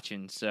be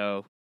watching.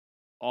 So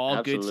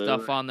all good stuff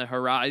Absolutely. on the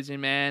horizon,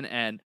 man.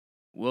 And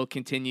we'll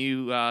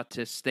continue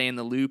to stay in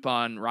the loop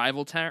on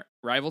Rival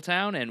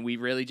Town. And we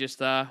really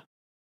just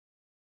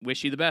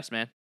wish you the best,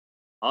 man.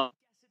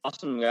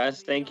 Awesome,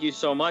 guys. Thank you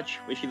so much.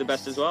 Wish you the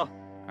best as well.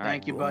 All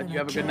Thank you, bud. You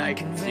have a good night.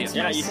 See ya.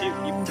 Yeah, you too.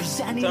 There's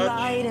Keep in any touch.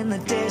 light in the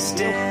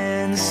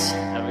distance,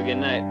 Have a good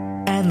night.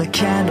 and the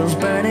candles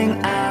burning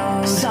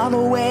out. Saw the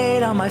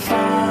weight on my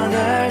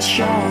father's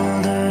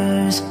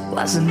shoulders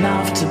was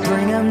enough to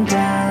bring him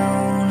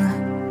down.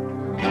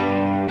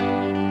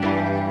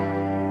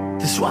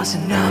 This was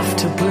enough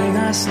to bring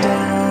us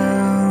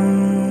down.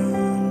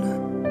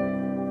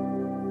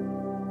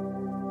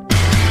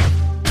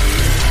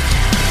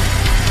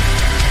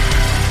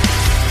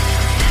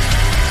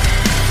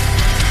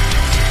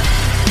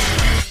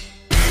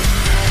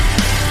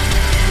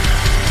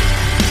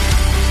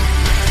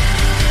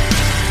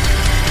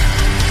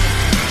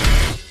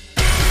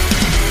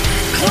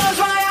 Close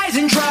my eyes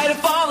and try to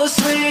fall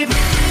asleep,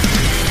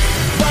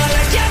 but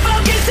I can't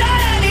focus on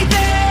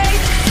anything.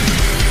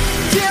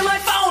 Tear my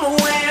phone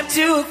away, I'm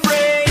too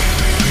afraid.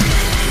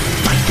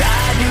 My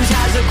bad news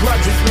has a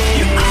grudge with me.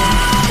 You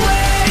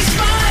always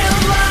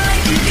smiled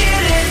like you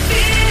didn't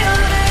feel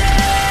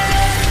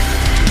it.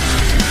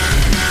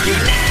 You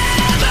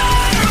never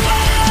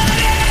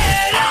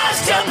wanted us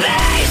to be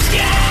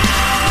scared.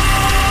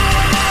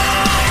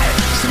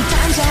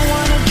 Sometimes I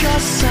wanna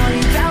just tell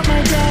you about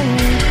my day.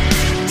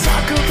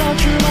 Talk about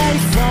your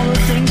life, all the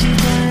things you've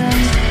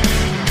done.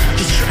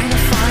 Just trying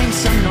to find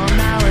some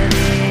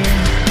normality.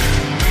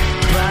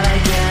 But I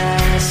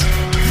guess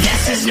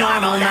this is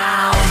normal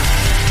now.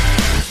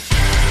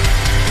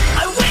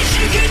 I wish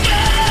you could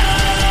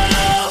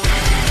know.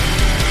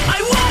 I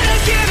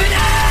would've given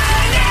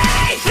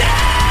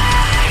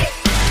anything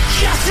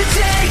just to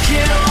take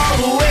it all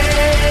away.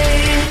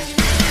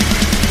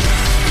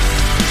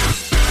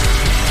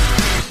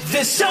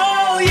 This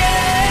whole year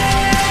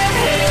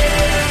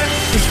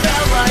has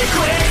felt like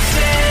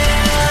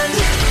quicksand.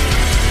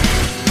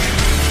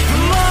 The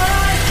more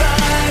I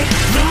fight,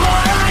 the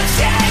more I'm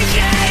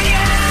taking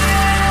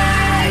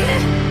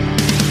it.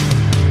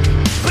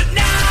 But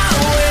now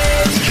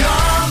it's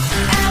come,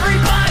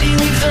 everybody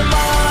leaves their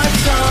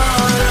marks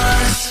on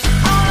us.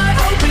 All I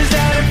hope is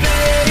that it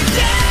fades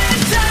in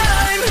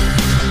time.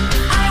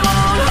 I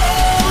won't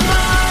hold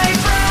my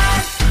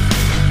breath.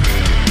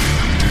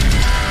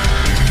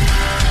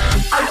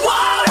 I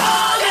won't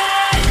hold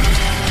it,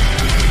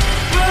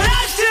 but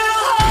I'm still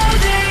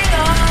holding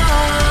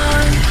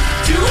on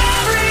to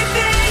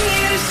everything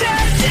you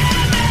said to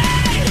me.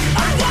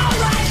 I won't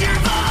let your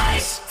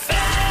voice fade.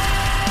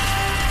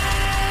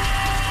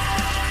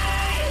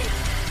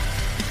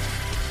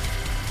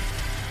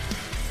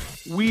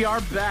 We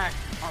are back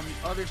on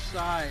the other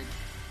side.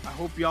 I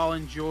hope y'all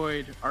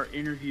enjoyed our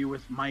interview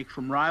with Mike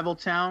from Rival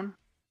Town.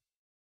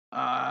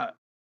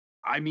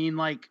 I mean,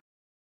 like,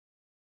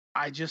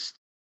 I just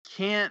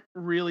can't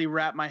really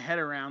wrap my head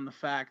around the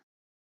fact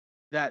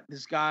that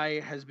this guy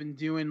has been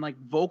doing like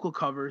vocal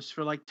covers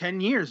for like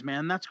 10 years,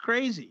 man. That's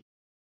crazy.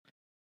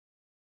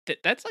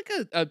 That's like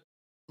a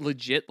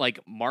legit like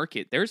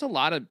market. There's a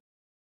lot of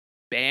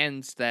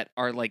bands that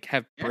are like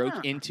have broke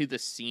Yeah. into the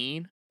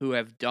scene who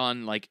have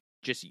done like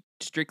just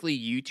strictly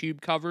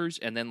YouTube covers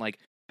and then like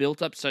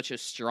built up such a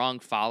strong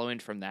following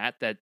from that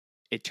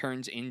it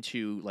turns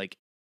into like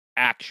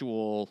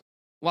actual.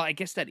 Well, I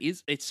guess that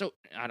is it's so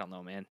I don't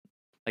know, man.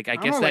 Like I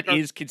don't guess know, that like,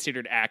 is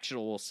considered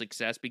actual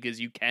success because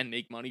you can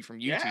make money from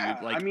YouTube. Yeah,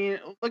 Like I mean,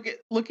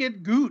 look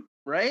at Goot,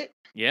 right?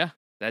 yeah,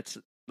 that's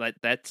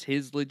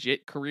his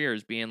legit career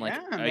as being like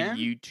Yeah, a man.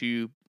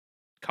 YouTube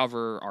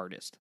cover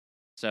artist.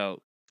 So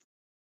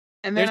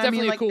And there's then I mean,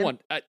 definitely a like, cool and-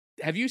 one.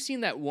 Have you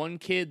seen that one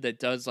kid that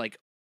does like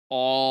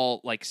all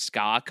like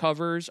ska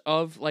covers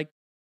of like,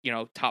 you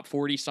know, top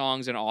 40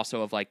 songs and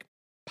also of like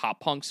pop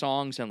punk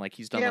songs, and like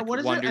he's done what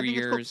is Wonder it? I think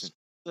Years. It's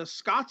the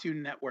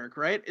Skatune Network,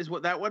 right? Is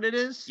what it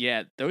is?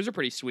 Yeah, those are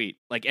pretty sweet.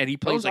 Like, and he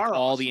plays like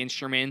all the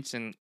instruments,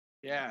 and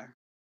yeah,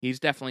 he's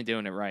definitely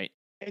doing it right.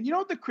 And you know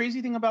what the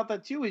crazy thing about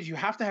that too is you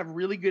have to have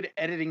really good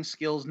editing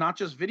skills, not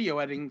just video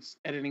editing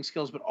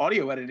skills, but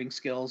audio editing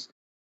skills.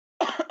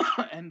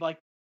 And like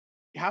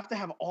you have to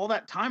have all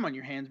that time on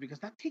your hands because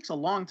that takes a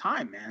long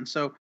time, man.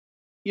 So,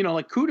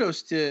 like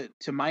kudos to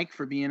Mike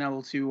for being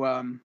able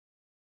to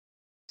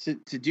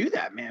do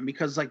that, man,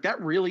 because like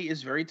that really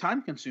is very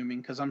time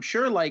consuming because I'm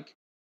sure like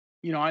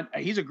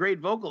he's a great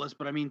vocalist,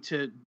 but I mean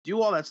to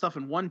do all that stuff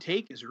in one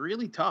take is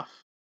really tough.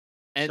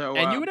 And so,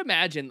 and you would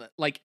imagine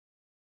like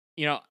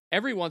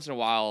every once in a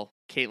while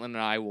Caitlin and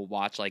I will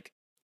watch like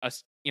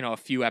a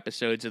few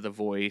episodes of The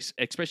Voice,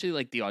 especially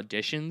like the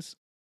auditions,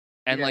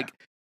 and like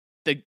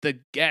the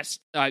guests,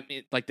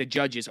 like the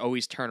judges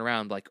always turn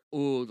around like,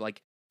 oh,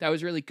 like that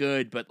was really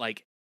good, but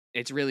like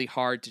it's really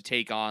hard to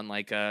take on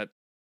like a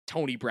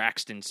Toni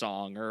Braxton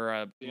song or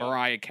a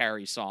Mariah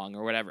Carey song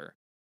or whatever.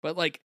 But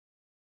like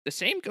the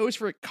same goes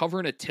for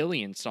covering a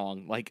Tillian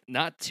song. Like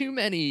not too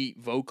many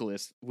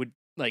vocalists would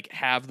like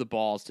have the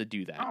balls to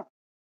do that. Oh,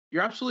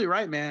 you're absolutely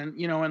right, man.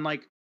 And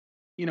like,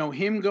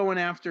 him going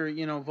after,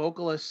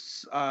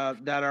 vocalists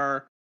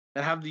that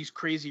have these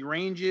crazy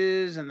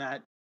ranges and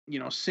that,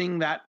 sing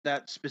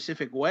that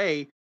specific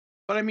way.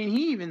 But I mean,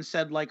 he even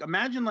said like,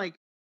 imagine like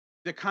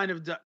the kind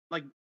of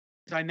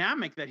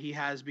dynamic that he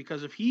has,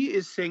 because if he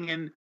is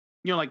singing,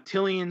 like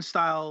Tillian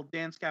style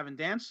Dance Gavin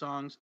Dance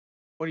songs,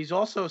 but he's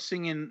also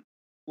singing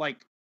like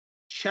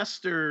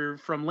Chester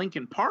from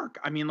Linkin Park.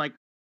 I mean, like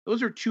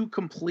those are two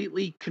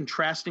completely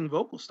contrasting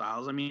vocal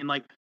styles. I mean,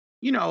 like,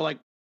 like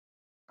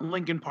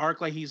Linkin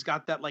Park, like he's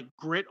got that like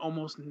grit,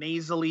 almost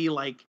nasally,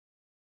 like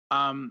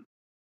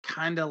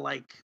kind of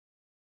like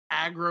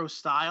aggro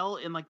style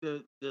in like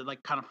the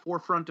like kind of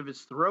forefront of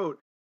his throat,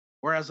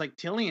 whereas like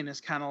Tillian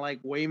is kind of like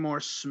way more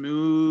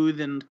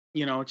smooth, and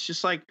it's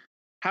just like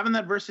having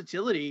that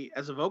versatility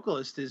as a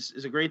vocalist is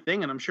a great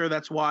thing, and I'm sure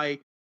that's why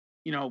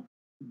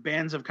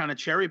bands have kind of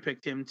cherry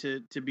picked him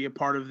to be a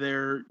part of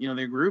their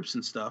their groups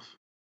and stuff.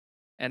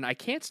 And I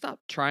can't stop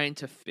trying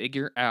to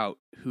figure out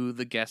who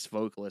the guest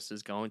vocalist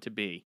is going to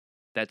be.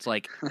 That's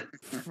like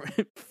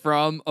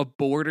from a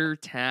border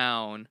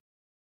town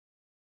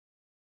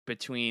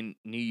between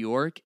New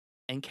York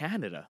and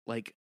Canada,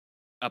 like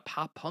a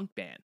pop punk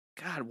band.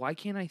 God, why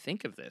can't I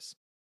think of this?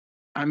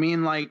 I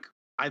mean, like,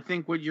 I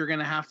think what you're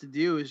gonna have to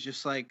do is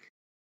just like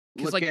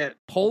look like at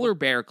Polar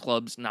Bear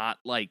Club's not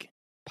like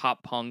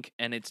pop punk,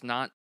 and it's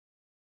not.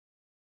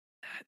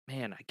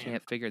 Man, I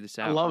can't figure this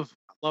out.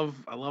 I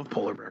love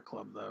Polar Bear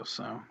Club though,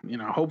 so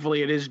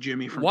hopefully it is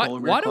Jimmy from Polar Bear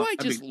Club. Why do I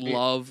just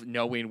love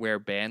knowing where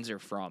bands are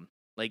from?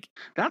 Like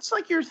that's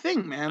like your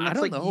thing, man.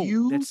 That's I don't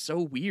know. That's so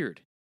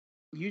weird.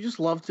 You just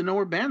love to know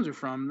where bands are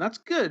from. That's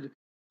good.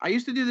 I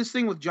used to do this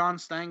thing with John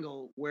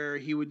Stengel where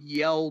he would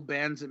yell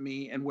bands at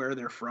me and where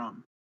they're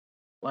from.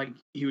 Like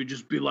he would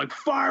just be like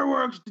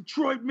Fireworks,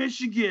 Detroit,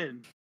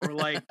 Michigan, or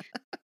like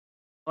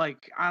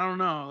like I don't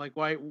know, like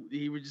why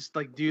he would just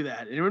like do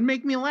that, and it would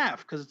make me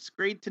laugh because it's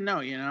great to know.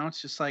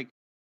 It's just like.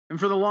 And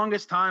for the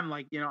longest time,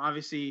 like,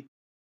 obviously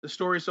the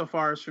story so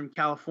far is from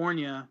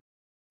California,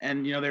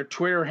 and, their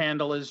Twitter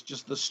handle is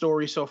just the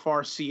story so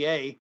far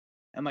CA.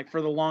 And like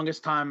for the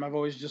longest time, I've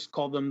always just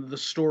called them the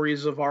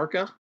Stories of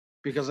Arca,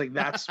 because like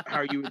that's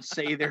how you would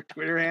say their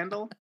Twitter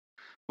handle.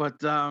 But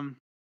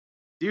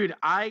dude,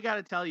 I got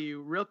to tell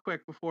you real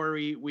quick before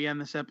we end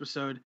this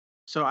episode.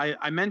 So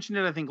I mentioned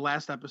it, I think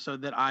last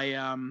episode, that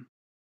I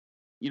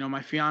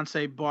my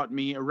fiance bought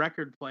me a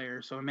record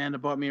player. So Amanda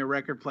bought me a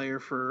record player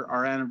for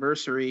our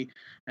anniversary,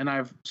 and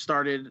I've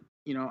started,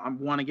 I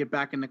want to get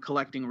back into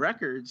collecting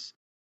records.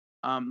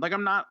 Like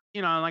I'm not,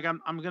 like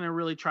I'm going to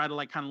really try to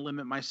like kind of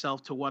limit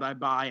myself to what I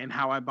buy and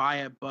how I buy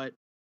it. But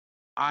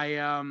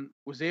I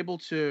was able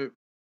to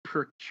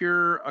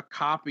procure a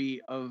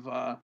copy of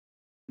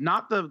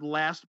not the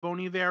last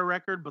Bon Iver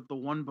record, but the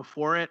one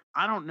before it.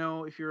 I don't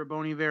know if you're a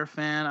Bon Iver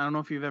fan. I don't know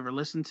if you've ever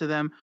listened to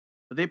them.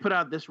 But they put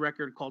out this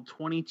record called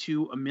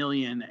 22 a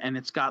Million, and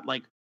it's got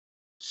like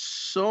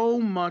so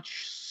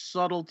much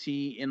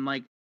subtlety in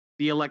like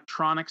the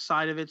electronic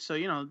side of it. So,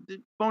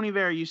 Bon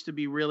Iver used to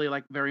be really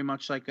like very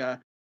much like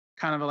a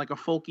kind of like a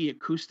folky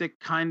acoustic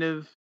kind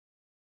of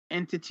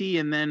entity.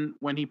 And then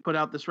when he put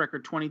out this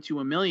record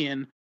 22 a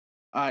Million,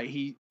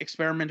 he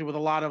experimented with a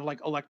lot of like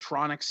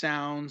electronic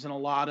sounds and a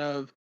lot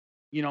of,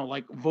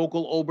 like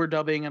vocal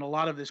overdubbing and a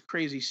lot of this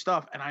crazy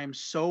stuff. And I am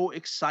so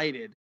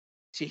excited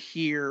to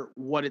hear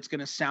what it's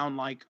going to sound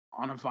like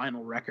on a vinyl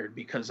record,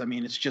 because I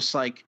mean, it's just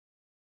like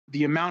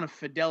the amount of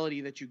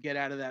fidelity that you get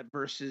out of that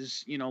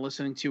versus,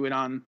 listening to it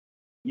on,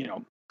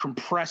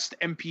 compressed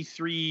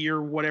MP3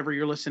 or whatever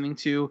you're listening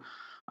to.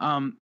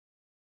 I'm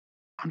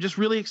just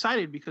really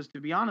excited because,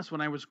 to be honest, when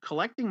I was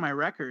collecting my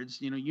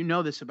records, you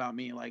know this about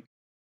me, like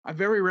I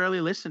very rarely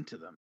listen to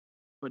them,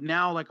 but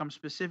now like I'm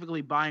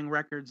specifically buying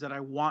records that I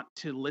want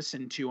to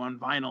listen to on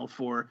vinyl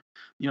for,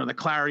 the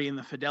clarity and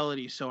the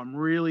fidelity. So I'm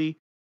really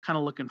kind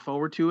of looking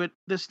forward to it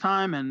this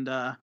time, and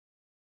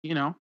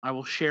I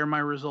will share my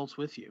results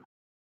with you.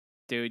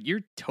 Dude,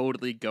 you're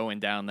totally going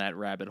down that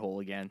rabbit hole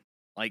again.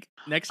 Like,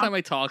 next time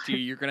I talk to you,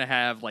 you're going to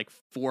have like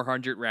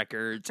 400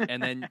 records.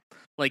 And then,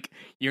 like,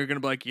 you're going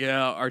to be like,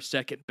 yeah, our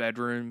second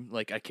bedroom,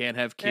 like, I can't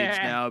have kids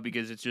now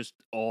because it's just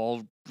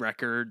all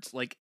records.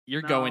 Like,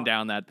 you're going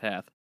down that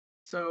path.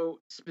 So,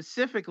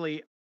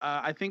 specifically,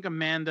 I think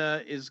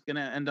Amanda is going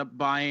to end up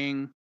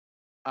buying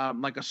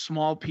like a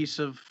small piece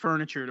of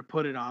furniture to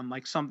put it on,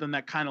 like something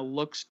that kind of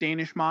looks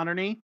Danish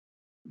modern-y,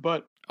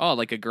 but... Oh,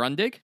 like a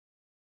Grundig?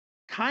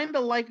 Kind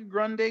of like a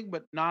Grundig,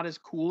 but not as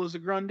cool as a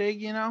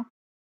Grundig,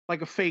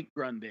 like a fake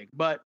Grundig.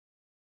 But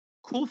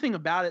cool thing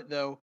about it,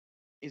 though,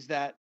 is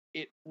that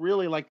it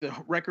really, like the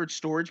record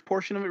storage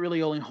portion of it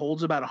really only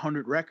holds about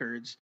 100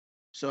 records.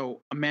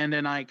 So Amanda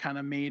and I kind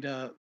of made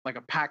a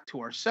pact to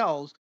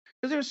ourselves,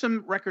 because there's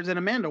some records that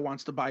Amanda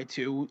wants to buy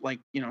too. Like,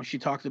 she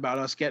talked about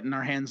us getting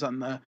our hands on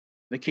the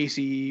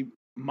Casey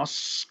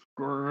Musgrove.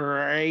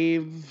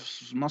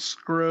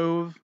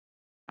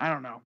 I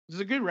don't know. It's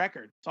a good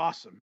record. It's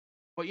awesome.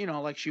 But,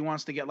 like she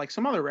wants to get like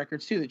some other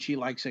records too that she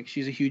likes. Like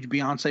she's a huge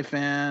Beyonce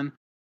fan.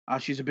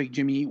 She's a big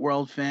Jimmy Eat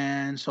World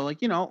fan. So like,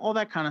 all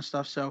that kind of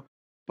stuff. So,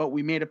 but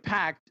we made a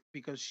pact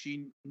because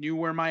she knew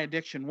where my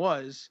addiction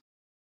was,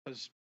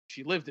 because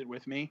she lived it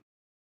with me.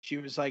 She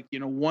was like,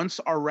 once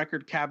our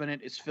record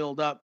cabinet is filled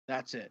up,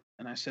 that's it.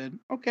 And I said,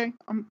 okay,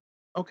 I'm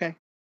okay.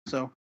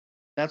 So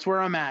that's where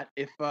I'm at.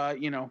 If,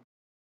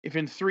 if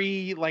in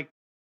 3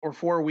 or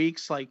 4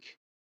 weeks, I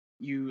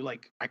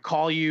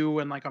call you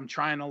and I'm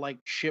trying to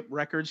ship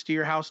records to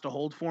your house to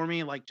hold for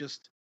me,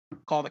 just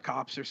call the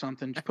cops or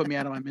something. Just put me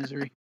out of my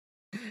misery.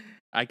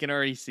 I can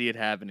already see it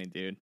happening,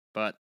 dude.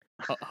 But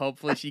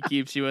hopefully she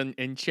keeps you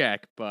in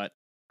check. But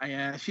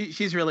yeah,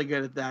 she's really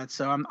good at that,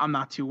 so I'm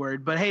not too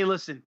worried. But hey,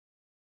 listen,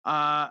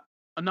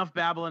 enough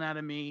babbling out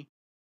of me.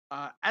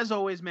 As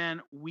always,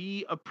 man,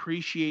 we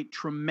appreciate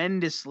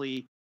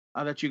tremendously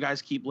that you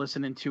guys keep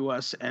listening to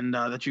us, and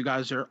that you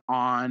guys are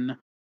on,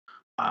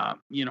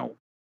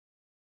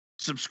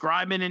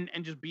 subscribing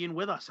and just being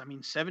with us. I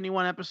mean,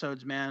 71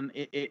 episodes, man.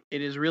 It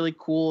is really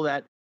cool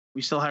that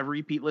we still have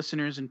repeat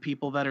listeners and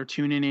people that are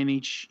tuning in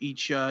each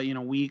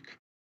week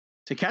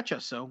to catch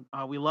us. So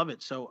we love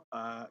it. So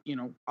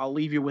I'll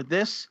leave you with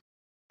this.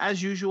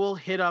 As usual,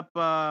 hit up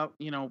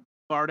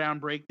Bar Down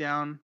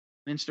Breakdown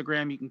on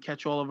Instagram. You can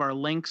catch all of our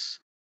links.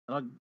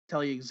 I'll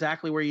tell you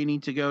exactly where you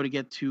need to go to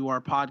get to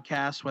our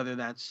podcast, whether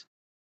that's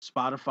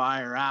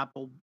Spotify or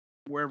Apple,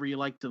 wherever you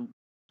like to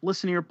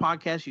listen to your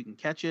podcast, you can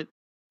catch it.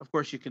 Of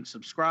course, you can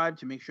subscribe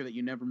to make sure that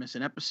you never miss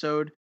an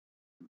episode.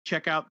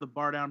 Check out the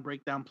Bar Down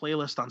Breakdown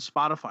playlist on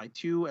Spotify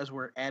too, as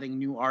we're adding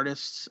new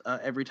artists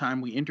every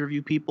time we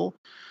interview people.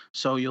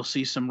 So you'll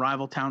see some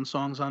Rival Town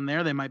songs on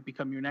there. They might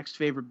become your next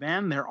favorite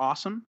band. They're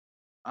awesome.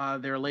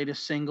 Their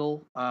latest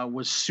single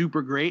was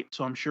super great,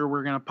 so I'm sure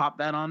we're going to pop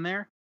that on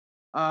there.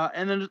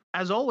 And then,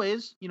 as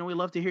always, we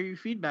love to hear your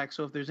feedback.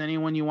 So if there's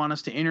anyone you want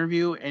us to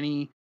interview,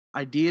 any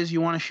ideas you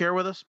want to share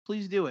with us,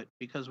 please do it,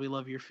 because we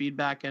love your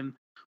feedback, and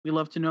we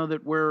love to know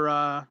that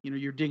we're,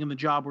 you're digging the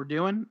job we're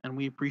doing, and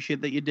we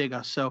appreciate that you dig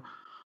us. So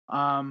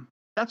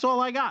that's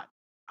all I got.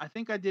 I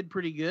think I did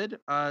pretty good.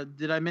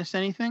 Did I miss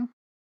anything?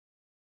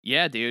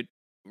 Yeah, dude.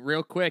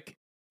 Real quick,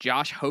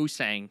 Josh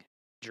Hosang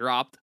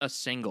dropped a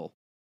single.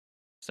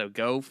 So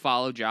go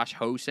follow Josh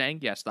Hosang.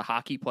 Yes, the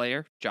hockey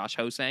player, Josh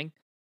Hosang.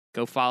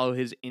 Go follow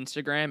his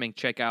Instagram and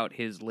check out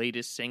his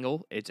latest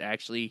single. It's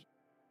actually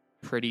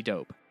pretty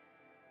dope.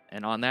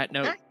 And on that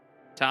note,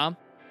 Tom,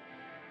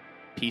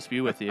 peace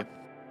be with you.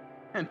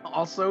 And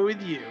also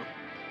with you.